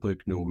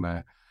havbruk nå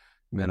med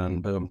den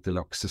berømte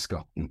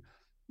lakseskatten.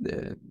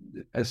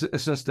 Jeg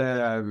synes det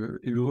er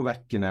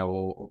urovekkende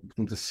å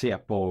se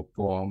på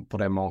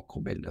det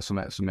makrobildet som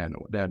er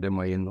nå. Det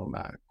må jeg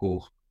innrømme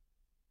hvor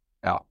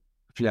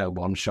flere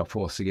bransjer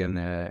får seg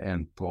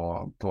en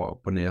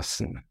på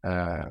nesen.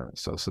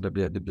 Så det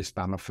blir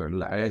spennende å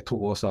følge. Jeg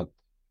tror også at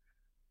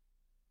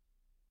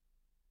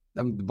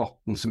den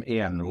debatten som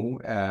er nå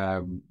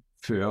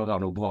fører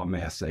noe bra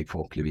med seg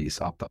forhåpentligvis,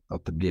 at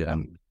det blir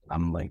en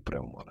endring på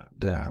det området.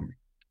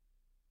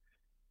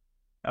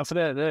 Ja, for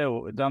det er jo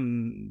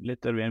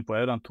litt det du er inne på,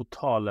 er jo den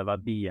totale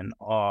verdien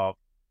av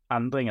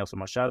endringer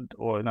som har skjedd,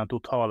 og den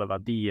totale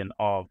verdien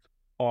av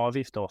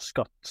avgifter og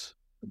skatt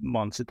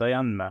man sitter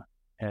igjen med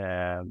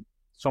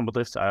som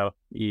bedriftseier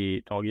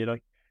i Norge i dag.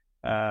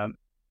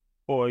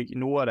 Og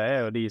noe av det er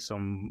jo de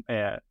som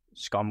er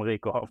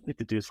skamrike og har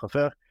flyttet ut fra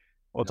før,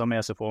 og tar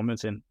med seg formuen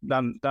sin.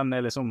 Den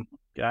er liksom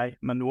grei,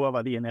 men noe av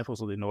verdien er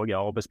fortsatt i Norge.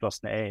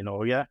 Arbeidsplassene er i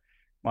Norge.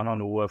 Man har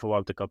noe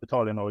forvaltet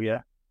kapital i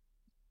Norge.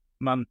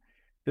 Men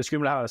det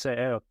skumle her å se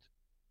er at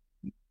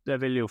det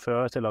vil jo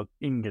føre til at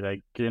yngre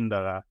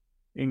gründere,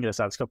 yngre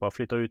selskaper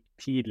flytter ut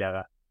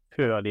tidligere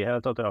før de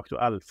hele tatt er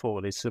aktuelle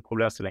for disse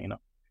problemstillingene.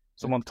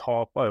 Så man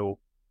taper jo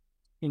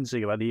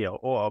innsyke verdier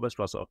og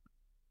arbeidsplasser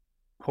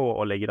på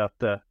å legge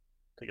dette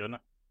til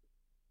grunne.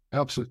 Ja,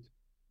 absolutt.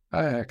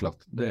 Ja, helt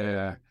klart. Vi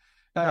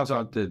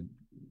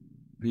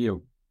er jo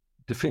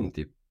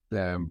definitivt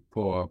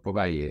på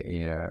vei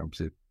i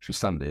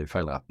fullstendig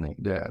feil retning.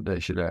 Det er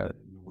ikke det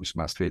noe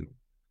som helst tvil.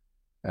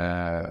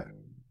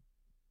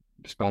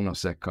 spennende å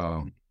se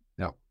hva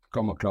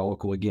man klarer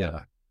å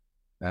korrigere.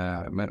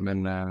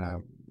 Men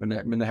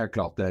det er helt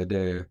klart,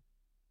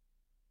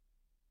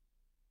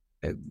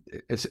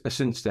 jeg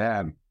synes det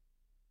er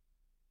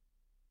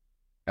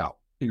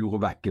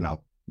urovekkende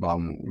at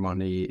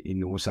man i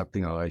noen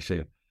settinger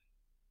ikke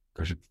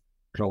kanskje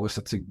klarer å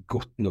sette seg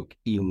godt nok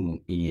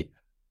inn i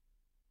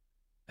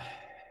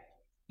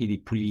de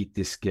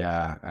politiske,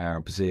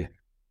 altså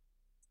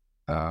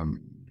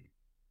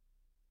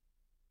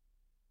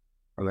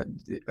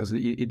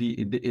i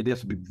det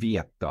som blir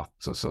vedtatt,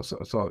 så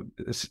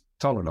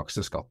tar noen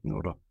lakseskatten nå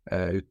da,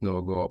 uten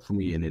å gå for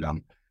mye inn i den.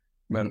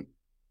 Men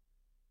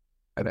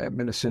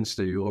jeg synes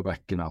det er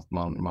urovekkende at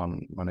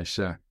man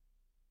ikke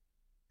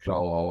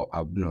klarer å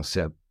evne å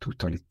se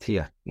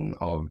totaliteten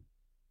av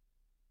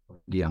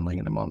de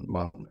endringene man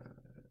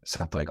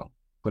setter i gang.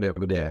 Og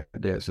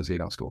det synes jeg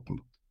er ganske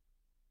åpenbart.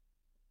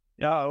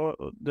 Ja,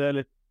 og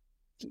det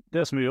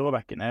som er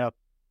urovekkende er at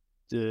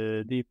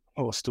de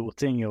på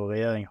Stortinget og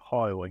regjering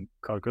har jo en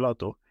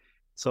kalkulator,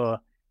 så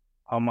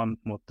har man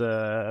på en måte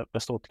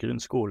bestått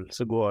grunnskolen,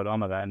 så går det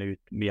an å regne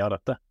ut mye av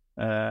dette.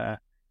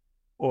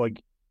 Og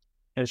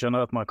jeg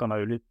skjønner at man kan ha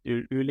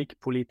ulik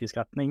politisk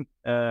retning,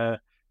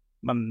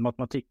 men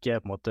matematikk er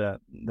på en måte,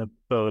 det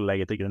bør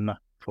legge til grunne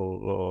for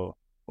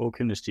å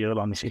kunne styre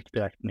land i riktig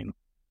retning.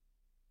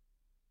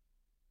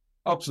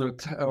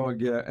 Absolutt, og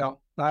jeg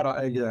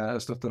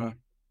støtter det.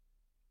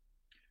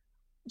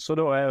 Så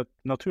da er et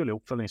naturlig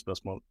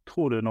oppfølgingsspørsmål.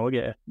 Tror du Norge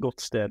er et godt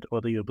sted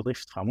å drive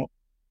bedrift fremover?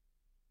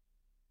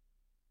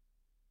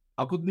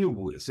 Akkurat nå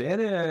så er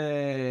det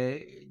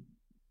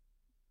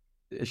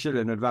ikke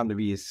det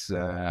nødvendigvis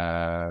det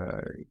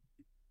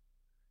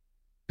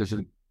er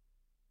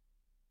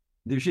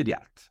jo ikke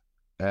ideelt.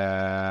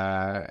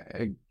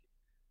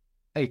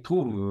 Jeg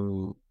tror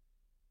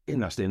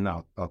innerst inne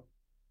at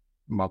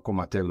man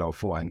kommer til å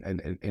få en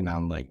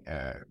endring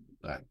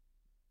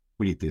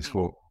politisk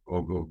og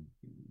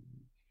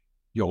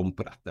gjøre om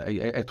på dette.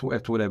 Jeg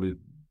tror det vil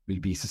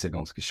vise seg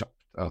ganske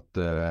kjapt at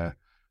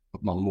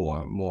man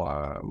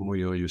må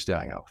gjøre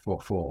justeringer for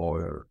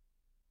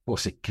å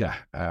sikre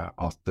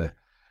at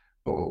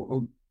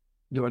og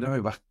det har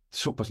jo vært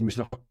såpass mye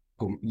snakk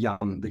om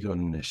igjen det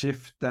grønne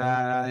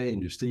skiftet,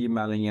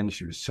 industrimeldingen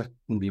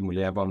 2017, vi må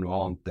leve av noe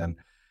annet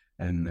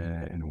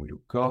enn olje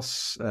og gass,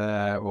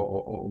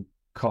 og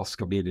hva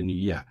skal bli det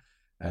nye?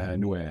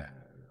 Nå er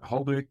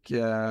havbruk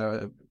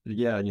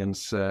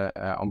regjeringens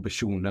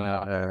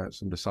ambisjoner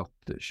som ble satt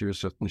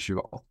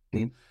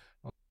 2017-2018,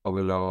 og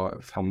vil ha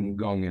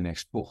 5-gangen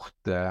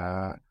eksport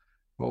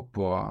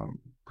på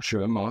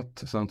sjømat,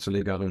 som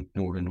ligger rundt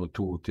nå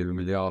 122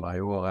 milliarder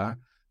i året,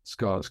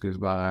 skal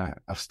være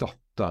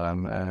erstatteren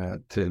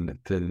til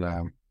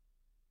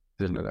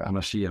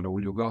energi eller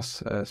olje og gass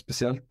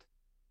spesielt.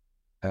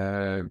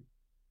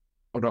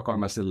 Og da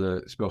kan man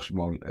stille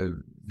spørsmål,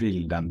 vil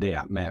den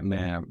det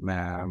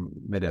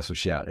med det som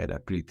skjer i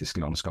det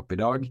politiske landskapet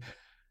i dag?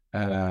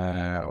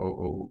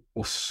 Og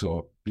også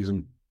liksom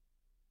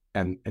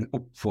en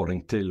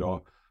oppfordring til å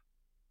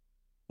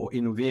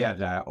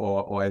innovere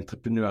og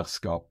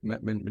entreprenørskap,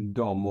 men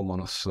da må man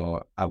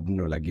også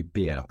evne å legge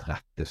bedre til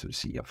rette, som du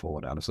sier,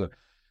 for det. Altså,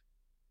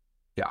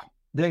 ja,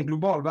 det er en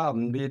global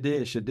verden, det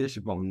er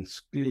ikke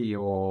vanskelig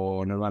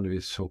å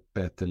nødvendigvis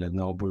hoppe til et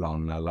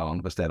naboland eller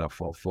andre steder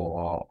for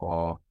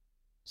å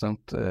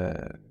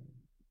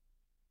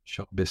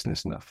kjøre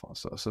businessen derfra.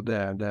 Så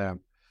det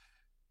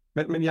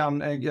men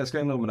igjen, jeg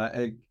skal innrømme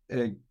det,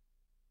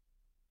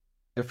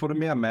 jeg får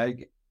det med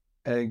meg,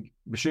 jeg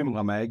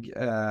bekymrer meg,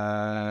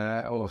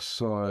 og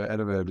så er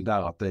det vel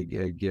der at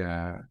jeg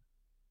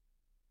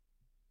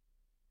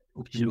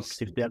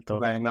optimistisk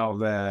på vegne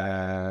av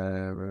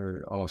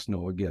oss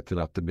Norge til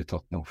at det blir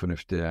tatt noen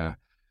fornuftige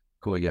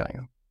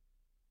korrigeringer.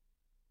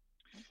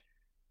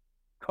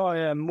 Hva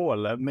er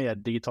målet med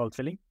Digital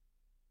Tvilling?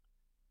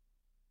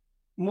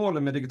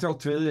 Målet med Digital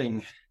Tvilling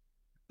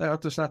er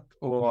rett og slett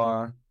å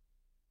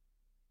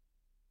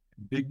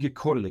bygge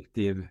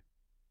kollektiv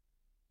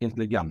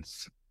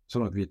intelligens,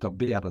 sånn at vi tar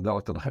bedre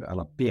data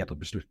eller bedre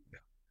beslutninger.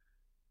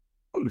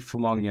 For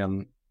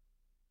mange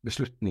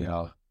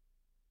beslutninger,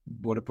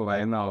 både på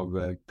vegne av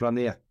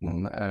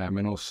planeten,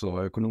 men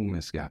også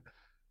økonomiske,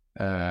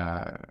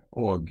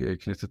 og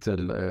knyttet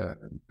til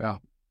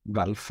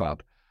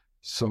velferd,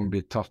 som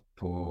blir tatt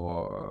på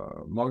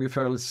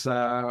magefølelse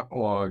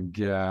og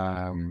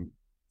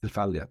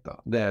tilfeldigheter.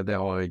 Det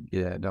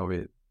har vi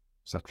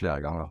sett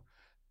flere ganger.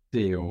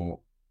 Det er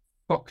jo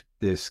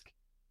faktisk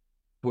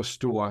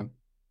forstå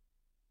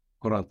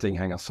hvordan ting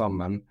henger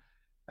sammen.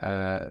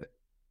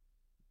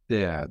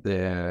 Det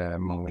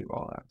mangler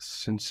bare,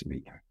 synes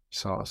vi.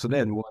 Så det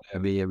er noe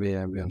vi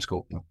ønsker å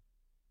oppnå.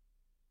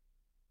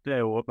 Det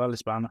er jo veldig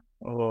spennende,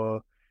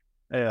 og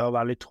jeg har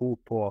veldig tro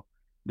på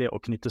det å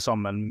knytte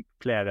sammen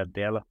flere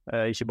deler.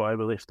 Ikke bare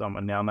i bedrifter,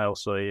 men gjerne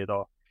også i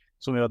dag,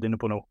 som vi har vært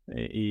inne på nå,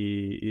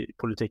 i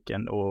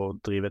politikken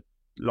og drive et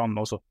land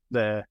også.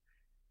 Det er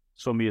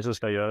så mye som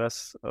skal gjøres,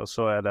 og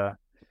så er det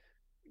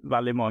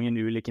veldig mange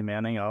ulike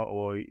meninger,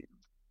 og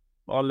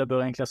alle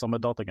bør egentlig ha samme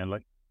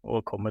datagrunnlag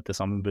og komme til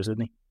samme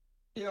beslutning.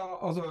 Ja,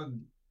 altså,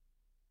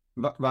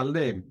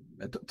 veldig,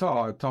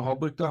 ta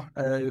havbruk da,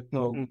 uten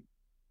å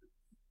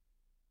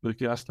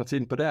bruke resten av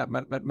tiden på det,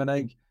 men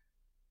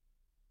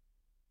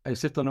jeg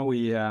sitter nå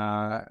i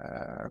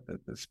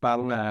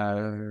spennende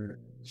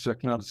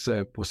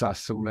søknadsprosess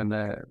som en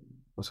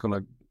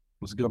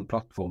grønn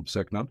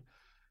plattformsøknad,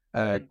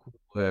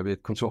 hvor vi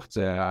et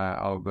konsortie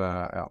av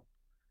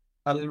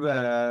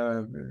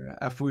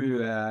 11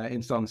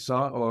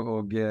 FoU-instanser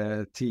og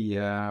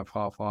 10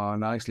 fra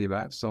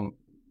næringslivet som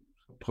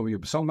prøver å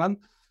jobbe sammen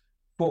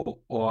for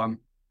å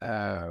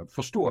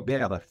forstå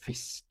bedre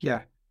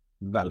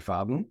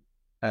fiskevelferden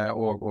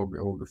og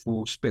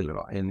fôrspillet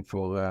da,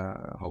 innenfor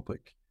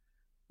havbruk.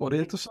 Og det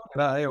interessante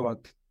der jo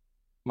at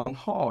man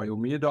har jo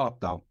mye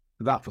data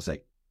hver for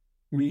seg,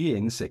 mye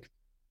innsikt.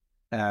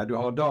 Du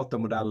har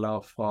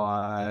datamodeller fra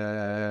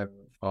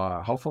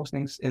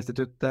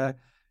Havforskningsinstituttet,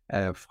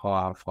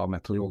 fra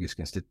Meteorologisk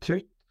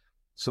institutt,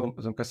 som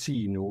kan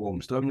si noe om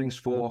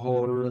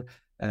strømningsforhold,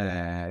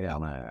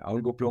 gjerne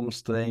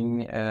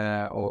algeoppblomstring,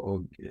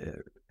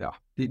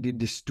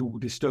 de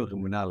større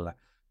modellene.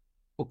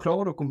 Og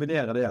klarer du å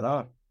kombinere det da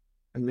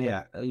med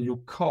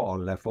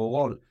lokale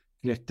forhold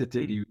knyttet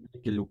til de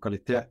ulike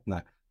lokalitetene,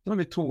 så har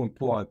vi troen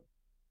på at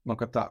man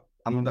kan ta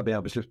enda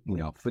bedre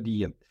beslutninger,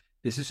 fordi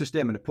disse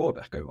systemene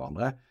påvirker jo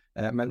hverandre,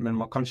 men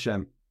man kan ikke,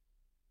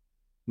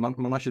 man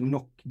har ikke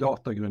nok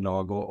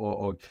datagrunnlag,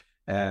 og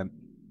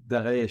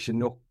der er ikke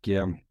nok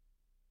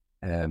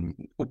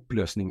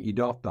oppløsning i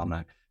dataene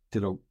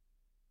til å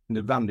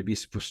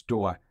nødvendigvis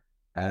forstå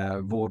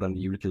hvordan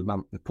de ulike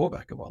elementene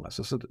påvirker hverandre.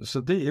 Så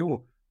det er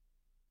jo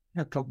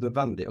helt klart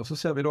nødvendig. Og så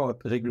ser vi da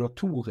at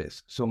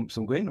regulatorisk, som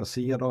går inn og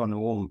sier da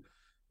noe om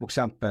for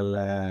eksempel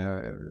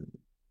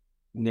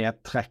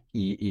nedtrekk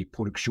i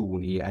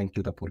produksjon i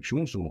enkelte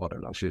produksjonsområder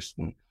langs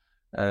kysten,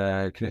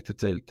 knyttet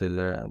til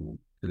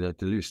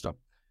lys da.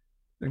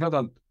 Det er klart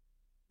at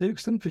det er jo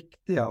ekstremt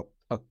viktig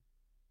at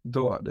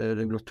da det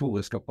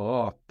regulatoriske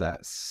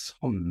apparatet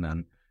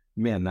sammen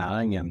med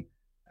næringen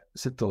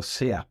sitter og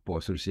ser på,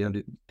 så du sier,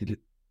 de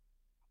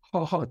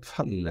har et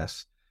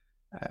felles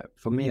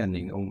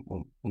formening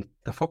om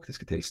den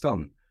faktiske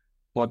tilstanden,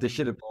 og at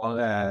ikke det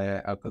bare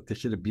at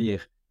ikke det blir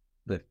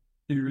det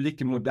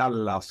ulike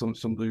modeller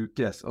som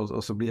brukes,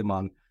 og så blir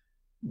man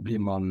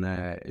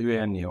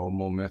uenige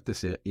om å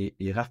møtes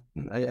i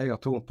retten. Jeg har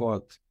tro på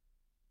at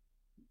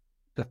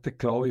dette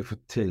klarer vi å få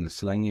til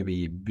så lenge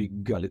vi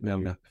bygger litt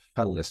mer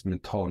felles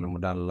mentale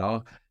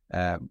modeller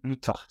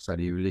tvers av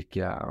de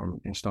ulike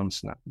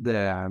instansene.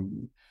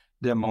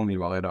 Det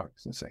mangler bare i dag,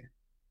 synes jeg.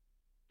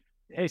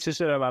 Jeg synes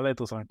det er veldig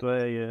interessant, og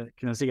jeg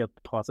kunne sikkert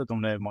pratet om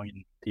det i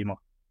mange timer.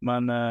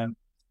 Men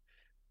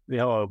vi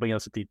har jo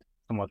begrenset tid,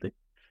 som alltid.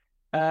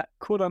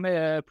 Hvordan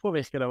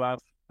påvirker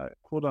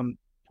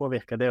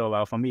det å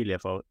være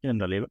familie for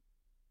gründerlivet?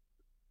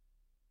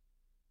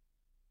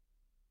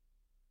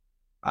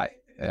 Nei,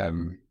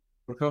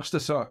 for det første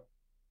så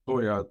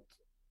tror jeg at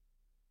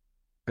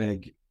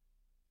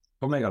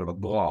for meg hadde det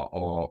vært bra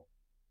å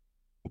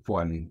få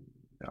en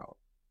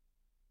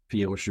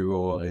 24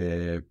 år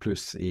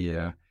pluss i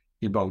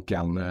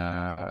banken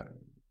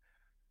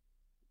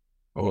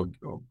og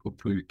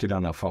bruke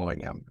den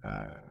erfaringen.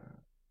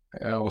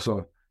 Jeg har også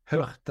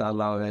hørt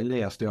eller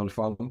lest i alle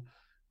fall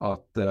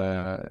at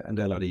en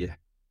del av de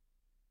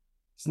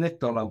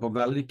snittalderen på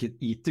vellykket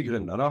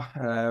IT-grunner da,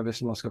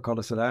 hvis man skal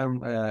kalle seg det,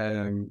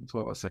 jeg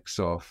tror jeg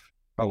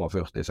var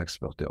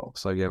 45-46 år,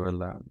 så jeg er vel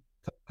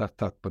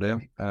tett på det.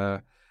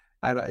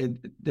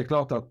 Det er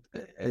klart at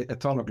jeg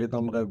tar nok litt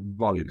andre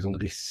valg, sånn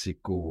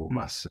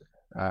risikomessig.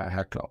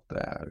 Helt klart,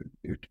 det er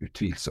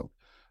utvilsomt.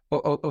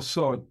 Og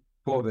så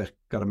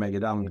påvirker det meg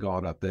i den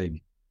grad at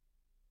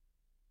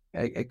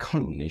jeg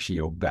kan ikke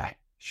jobbe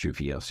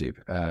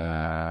 24/7.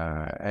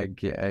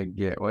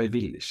 Og jeg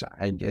vil ikke.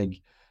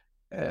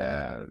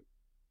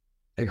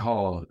 Jeg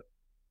har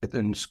et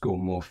ønske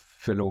om å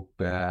følge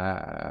opp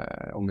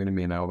ungene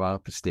mine og være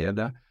til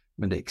stede,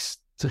 men det er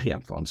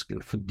ekstremt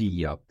vanskelig,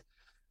 fordi at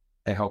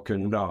jeg har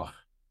kunder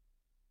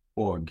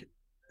og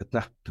et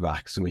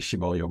nettverk som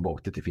ikke bare jobber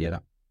 8-4.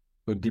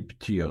 Og det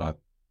betyr at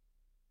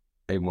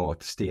jeg må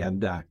til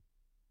stede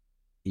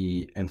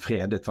i en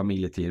fredet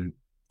familietid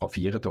fra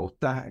 4 til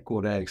 8,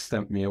 hvor det er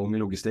ekstremt mye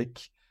ungelogistikk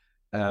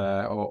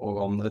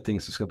og andre ting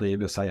som skal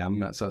drive seg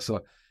hjemme. Så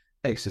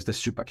jeg synes det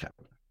er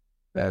superkrevende.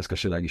 Jeg skal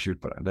ikke legge skjul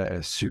på det. Det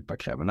er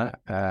superkrevende.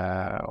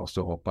 Og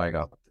så håper jeg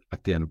at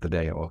det til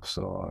det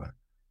også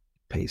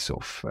pays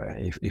off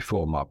i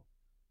form av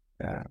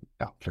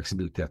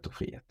fleksibilitet og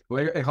frihet. Og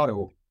jeg har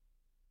jo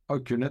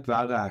kunnet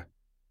være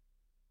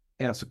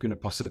en som kunne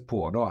passe det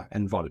på da,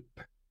 en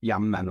valp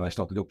hjemme når jeg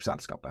startet opp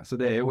selskapet. Så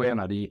det er jo en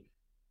av de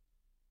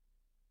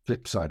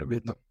flipside av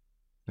det.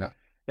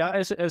 Ja,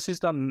 jeg synes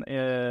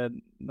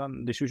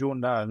den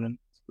diskusjonen der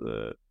rundt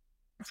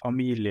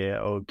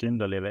familie og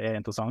gründerlivet er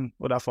interessant,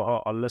 og derfor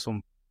har alle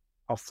som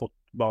har fått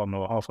barn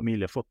og har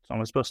familie fått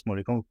samme spørsmål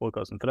i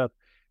podcasten, for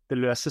det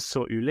løses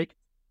så ulikt,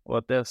 og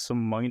at det er så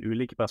mange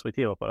ulike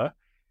perspektiver på det.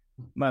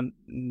 Men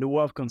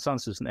noe av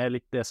konsensusen er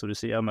litt det som du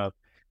sier med at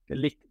det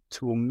er litt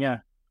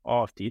tvunget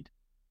av tid,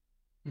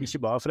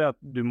 Ikke bare fordi at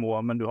du må,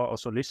 men du har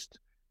også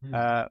lyst.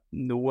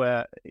 Noe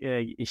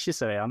jeg ikke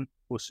ser igjen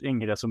hos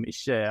yngre som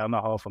ikke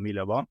gjerne har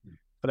familie og barn,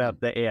 fordi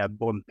at det er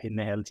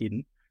båndpinne hele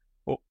tiden.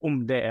 Og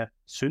om det er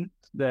sunt,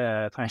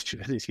 det trenger ikke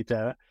vi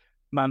diskutere.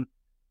 Men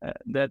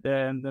det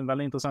er en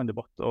veldig interessant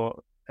debatt,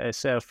 og jeg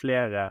ser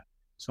flere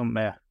som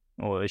er,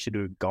 og ikke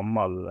du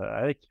gammel,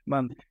 Eirik,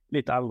 men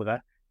litt eldre,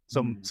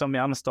 som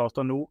gjerne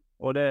starter nå.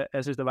 Og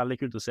jeg synes det er veldig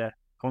kult å se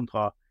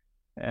kontra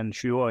en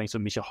 20-åring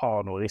som ikke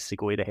har noe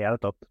risiko i det hele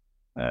tatt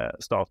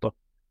starter.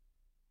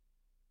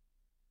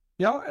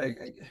 Ja,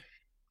 jeg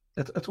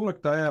tror nok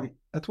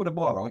jeg tror det er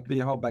bra da, at vi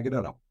har begge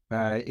det da,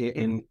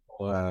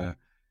 innenfor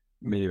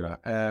miljøet.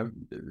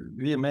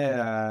 Vi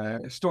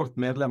er stolt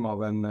medlem av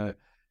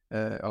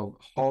av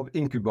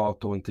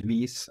havinkubatoren til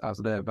VIS,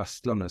 altså det er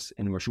Vestlandets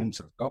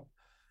innovasjonsselskap.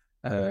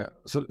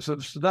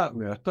 Så der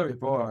møter vi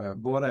på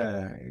både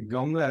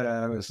gamle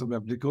som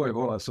er blitt grå i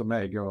håret som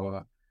meg,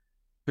 og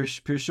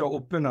pusher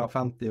opp under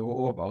 50 og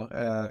over.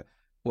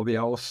 Og vi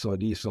har også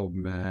de som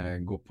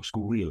går på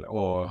skolen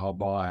og har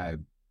bare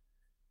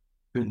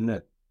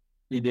funnet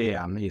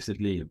ideen i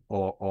sitt liv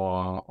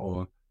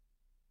og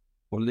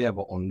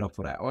lever ånder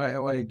for det. Og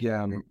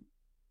jeg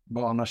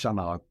bare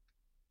anerkjenner at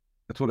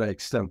jeg tror det er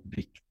ekstremt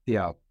viktig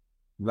at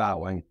hver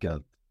og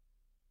enkelt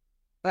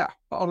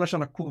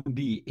anerkjenner hvor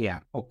de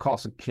er og hva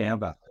som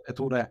krever. Jeg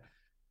tror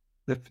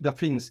det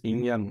finnes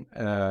ingen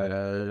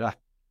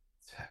rett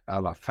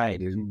eller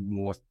feil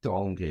måte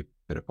å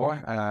angripe det på.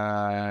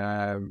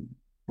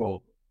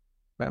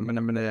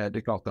 Men det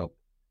er klart at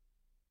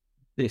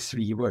det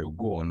sviver jo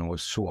går noe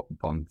så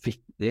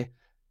vanvittig.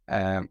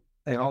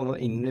 Jeg har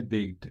noe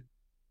innebygd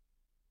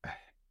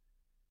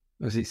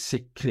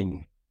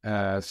sikring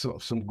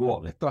som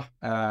går litt da.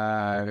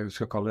 Jeg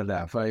skal kalle det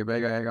det. For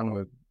jeg har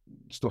nå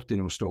stått i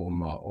noen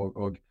stormer,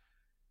 og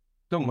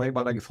da må jeg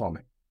bare legge fra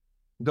meg.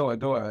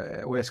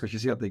 Og jeg skal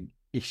ikke si at jeg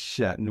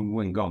ikke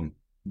noen gang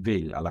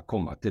vil eller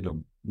kommer til å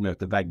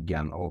møte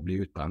veggen og bli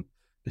utbrent.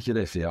 Det er ikke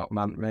det jeg sier,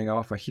 men jeg har i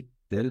hvert fall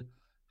hittil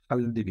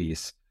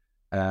heldigvis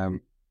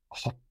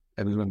hatt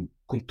en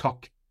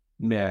kontakt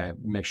med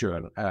meg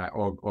selv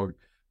og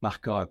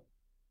merker at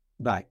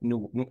nei,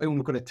 nå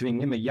kan jeg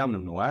tvinge meg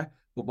gjennom noe,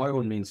 og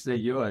bare minst, det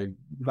gjør jeg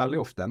veldig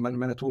ofte,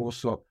 men jeg tror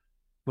også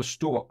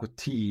forstå hvor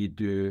tid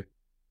du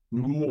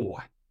må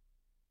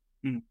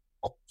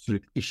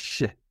absolutt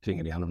ikke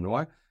tvinge deg gjennom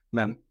noe,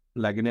 men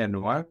legge ned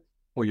noe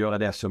og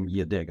gjøre det som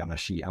gir deg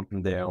energi,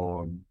 enten det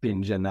å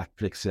binge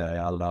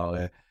Netflix-serie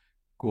eller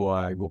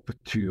gå på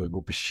tur,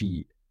 gå på ski.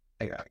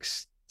 Jeg har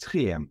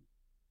ekstremt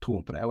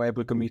tro på det, og jeg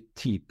bruker mye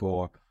tid på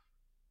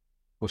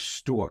å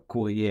stå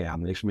hvor jeg er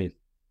liksom i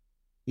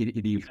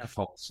de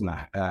fasene,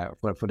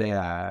 for det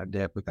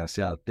er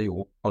potensielt, det er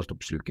jo alt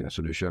oppslukende,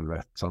 som du selv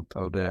vet, sant?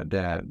 Og det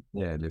er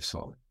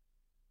livsfarlig.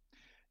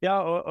 Ja,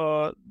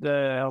 og det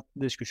har hatt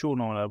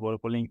diskusjoner om det,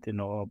 både på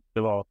LinkedIn og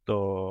privat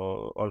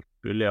og alt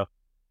mulig.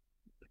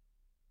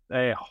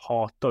 Jeg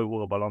hater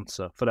ordet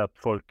balanse, fordi at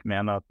folk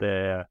mener at det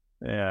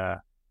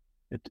er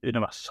et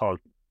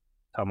universalt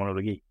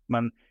terminologi.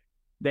 Men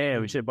det er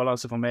jo ikke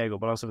balanse for meg,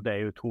 og balanse for det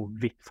er jo to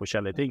vidt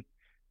forskjellige ting.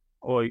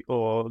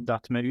 Og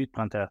dette med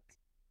utbrenthet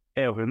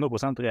er jo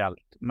 100%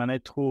 reelt, men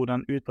jeg tror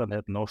den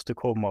utbrentheten ofte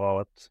kommer av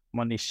at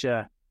man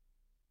ikke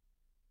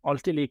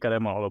alltid liker det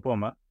man holder på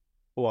med,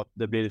 og at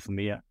det blir litt for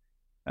mye.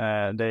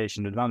 Det er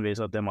ikke nødvendigvis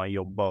at det man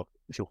jobber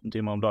 14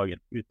 timer om dagen,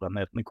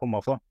 utbrentheten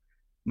kommer fra,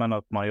 men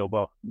at man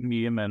jobber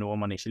mye med noe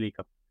man ikke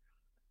liker.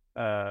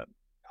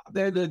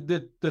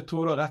 Det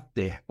tror jeg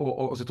rett i,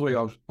 og så tror jeg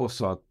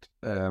også at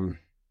det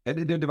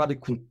er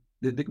veldig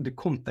det er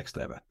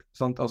kontekstdrevet,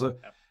 sant? Altså,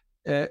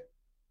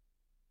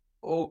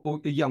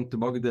 og igjen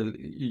tilbake til,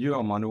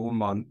 gjør man noe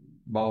man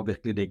bare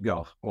virkelig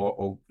digger,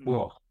 og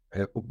får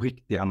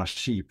oppriktig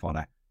energi fra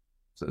det,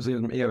 så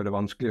er jo det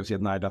vanskelig å si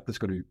at nei, dette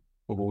skal du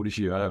overhodet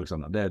ikke gjøre,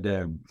 liksom. Det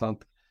er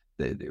sant?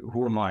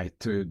 Who am I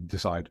to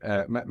decide?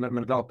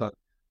 Men klart at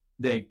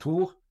det jeg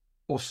tror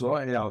også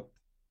er at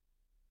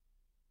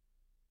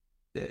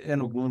det er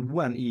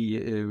noen i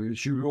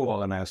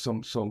 20-årene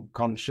som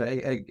kanskje,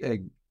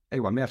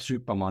 jeg var mer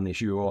Superman i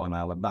 20-årene,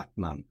 eller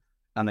Batman,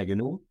 enn jeg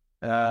er nå.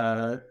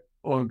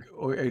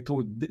 Og jeg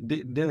tror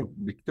det er nok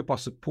viktig å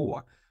passe på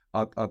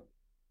at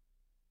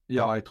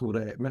ja, jeg tror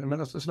det, men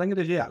altså, så lenge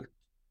det er reelt,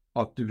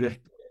 at du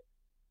virkelig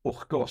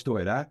orker å stå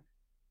i det,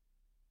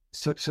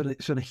 så er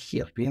det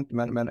helt fint,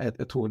 men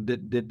jeg tror det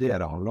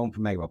handler om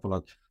for meg, i hvert fall,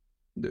 at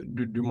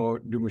du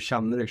må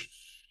kjenne deg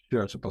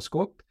selv såpass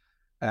godt,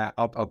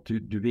 at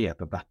du vet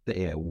at dette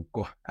er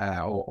ok,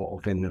 og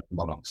finne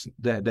balansen.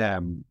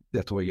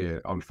 Det tror jeg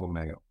er alt for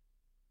meg.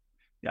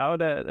 Ja,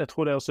 og jeg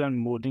tror det er også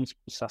en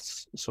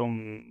modningsprosess som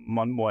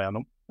man må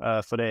gjennom,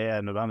 for det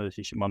er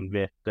nødvendigvis ikke man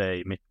vet det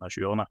i midten av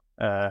 20-årene.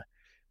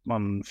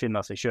 Man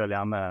finner seg selv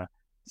gjerne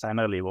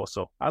senere i livet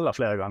også, eller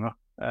flere ganger.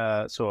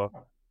 Så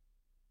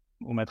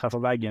om jeg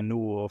treffer veggen nå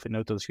og finner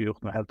ut at jeg skulle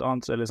gjort noe helt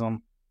annet, så er det litt sånn,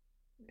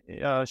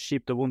 ja,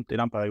 kjipt og vondt i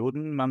den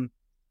perioden, men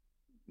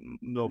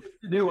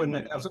det er jo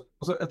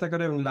jeg tenker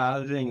det er jo en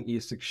læring i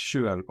seg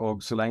selv,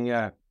 og så lenge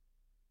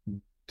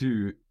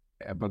du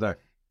på det,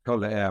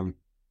 kall det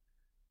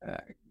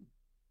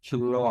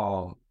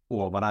klar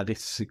over den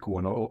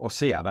risikoen, og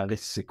ser den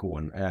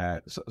risikoen,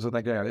 så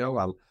tenker jeg, ja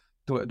vel,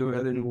 da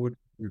det noe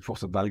du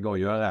fortsatt velger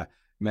å gjøre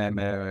med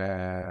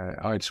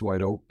eyes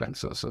wide open,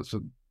 så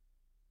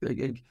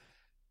jeg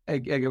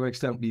er jo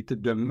ekstremt lite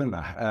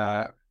dømmende,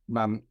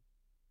 men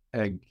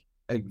jeg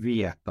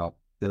vet at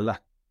det er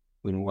lett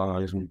for noen ganger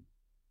liksom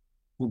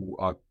tro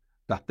at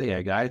dette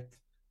er greit,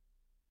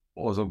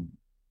 og så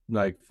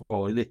når jeg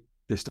får litt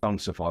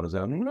distanse fra det, så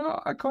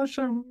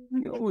kanskje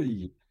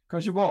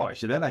var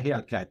ikke det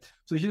helt greit.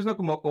 Så det er ikke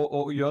snakk om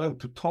å gjøre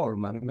en total,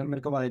 men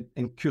det kan være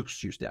en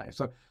kursjustering.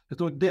 Så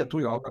det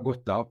tror jeg har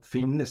gått av,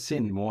 finne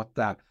sin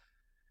måte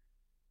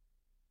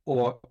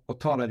å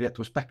ta det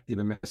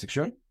retrospektive med seg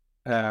selv,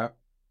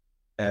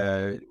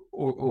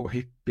 og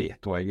hyppig,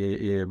 tror jeg,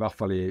 i hvert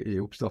fall i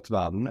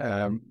oppstartsverden.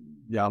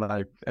 Gjerne,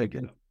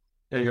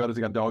 jeg gjør det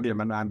sikkert daglig,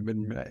 men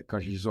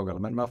kanskje ikke så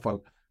galt, men i hvert fall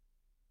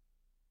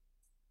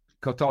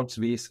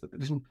kvartalsvis,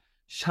 liksom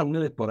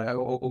kjenne litt på det,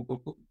 og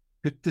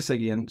putte seg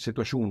i en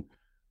situasjon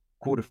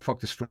hvor du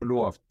faktisk får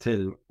lov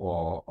til å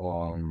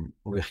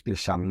virkelig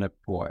kjenne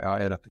på, ja,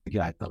 er dette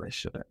greit eller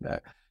ikke?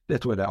 Det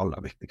tror jeg er det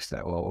aller viktigste,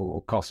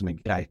 og hva som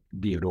er greit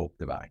blir da opp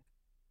til hver.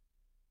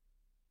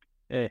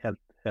 Jeg er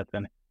helt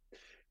enig.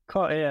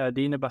 Hva er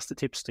dine beste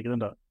tips til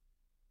gründere?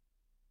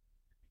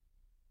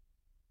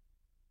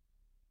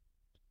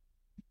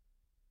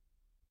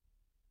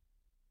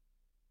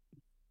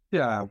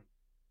 Ja,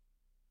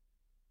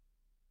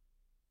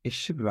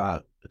 ikke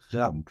vær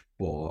redd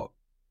for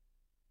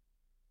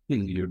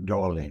kill your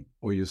darling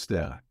og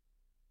justere.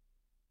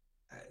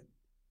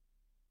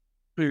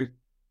 Bruk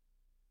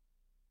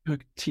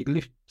tid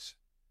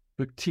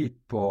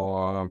på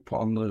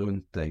andre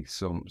rundt deg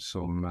som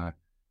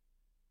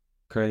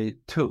kan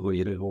jeg tørre å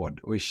gi deg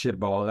råd, og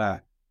ikke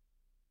bare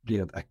bli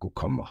et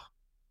ekkokammer.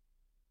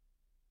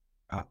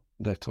 Ja,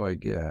 det tror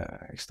jeg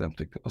er ekstremt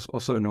viktig.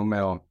 Og så er det noe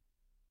med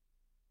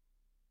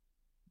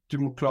du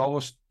må klare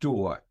å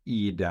stå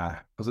i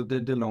det. Altså,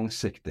 det er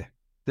langsiktig.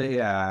 Det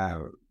er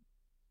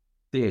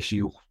ikke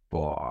gjort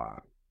på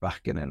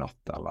hverken en natt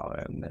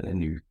eller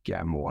en uke,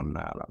 en måned.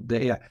 Eller.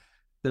 Det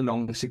er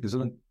langsiktig.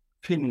 Så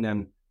finn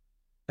en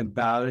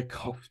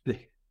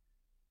bærekraftig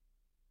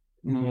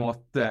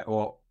måte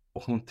å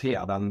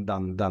håndtere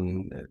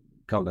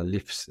kall det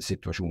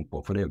livssituasjonen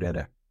på, for det er jo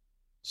det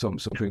som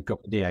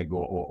funker på deg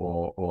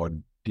og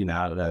de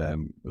nære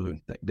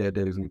rundt deg. Det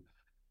er liksom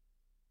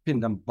finn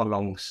den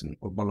balansen,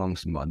 og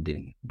balansen var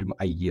din. Du må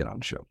eie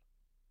den selv.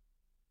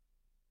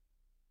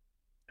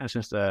 Jeg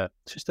synes det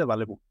er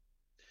veldig bra.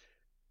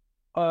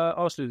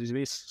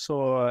 Avslutningsvis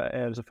så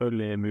er det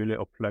selvfølgelig mulig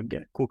å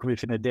plugge. Hvor kan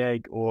vi finne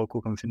deg, og hvor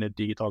kan vi finne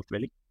Digitale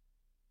Tvillinger?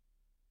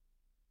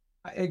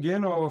 Jeg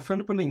er nå å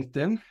følge på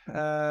LinkedIn,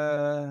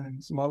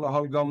 som alle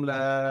halvgamle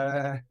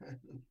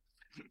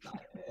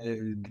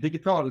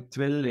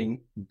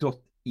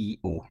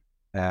digitaltvilling.io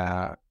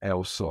er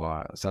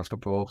også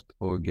selskapet vårt,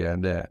 og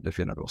det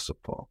finner du også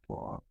på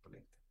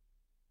LinkedIn.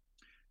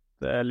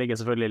 Det ligger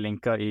selvfølgelig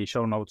linker i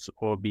show notes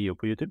og bio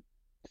på YouTube.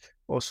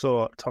 Og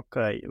så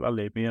takker jeg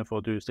veldig mye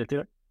for at du stilte i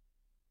dag.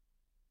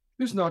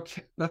 Tusen takk.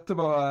 Dette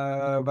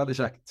var veldig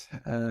kjekt.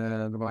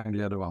 Det var en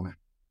glede å være med.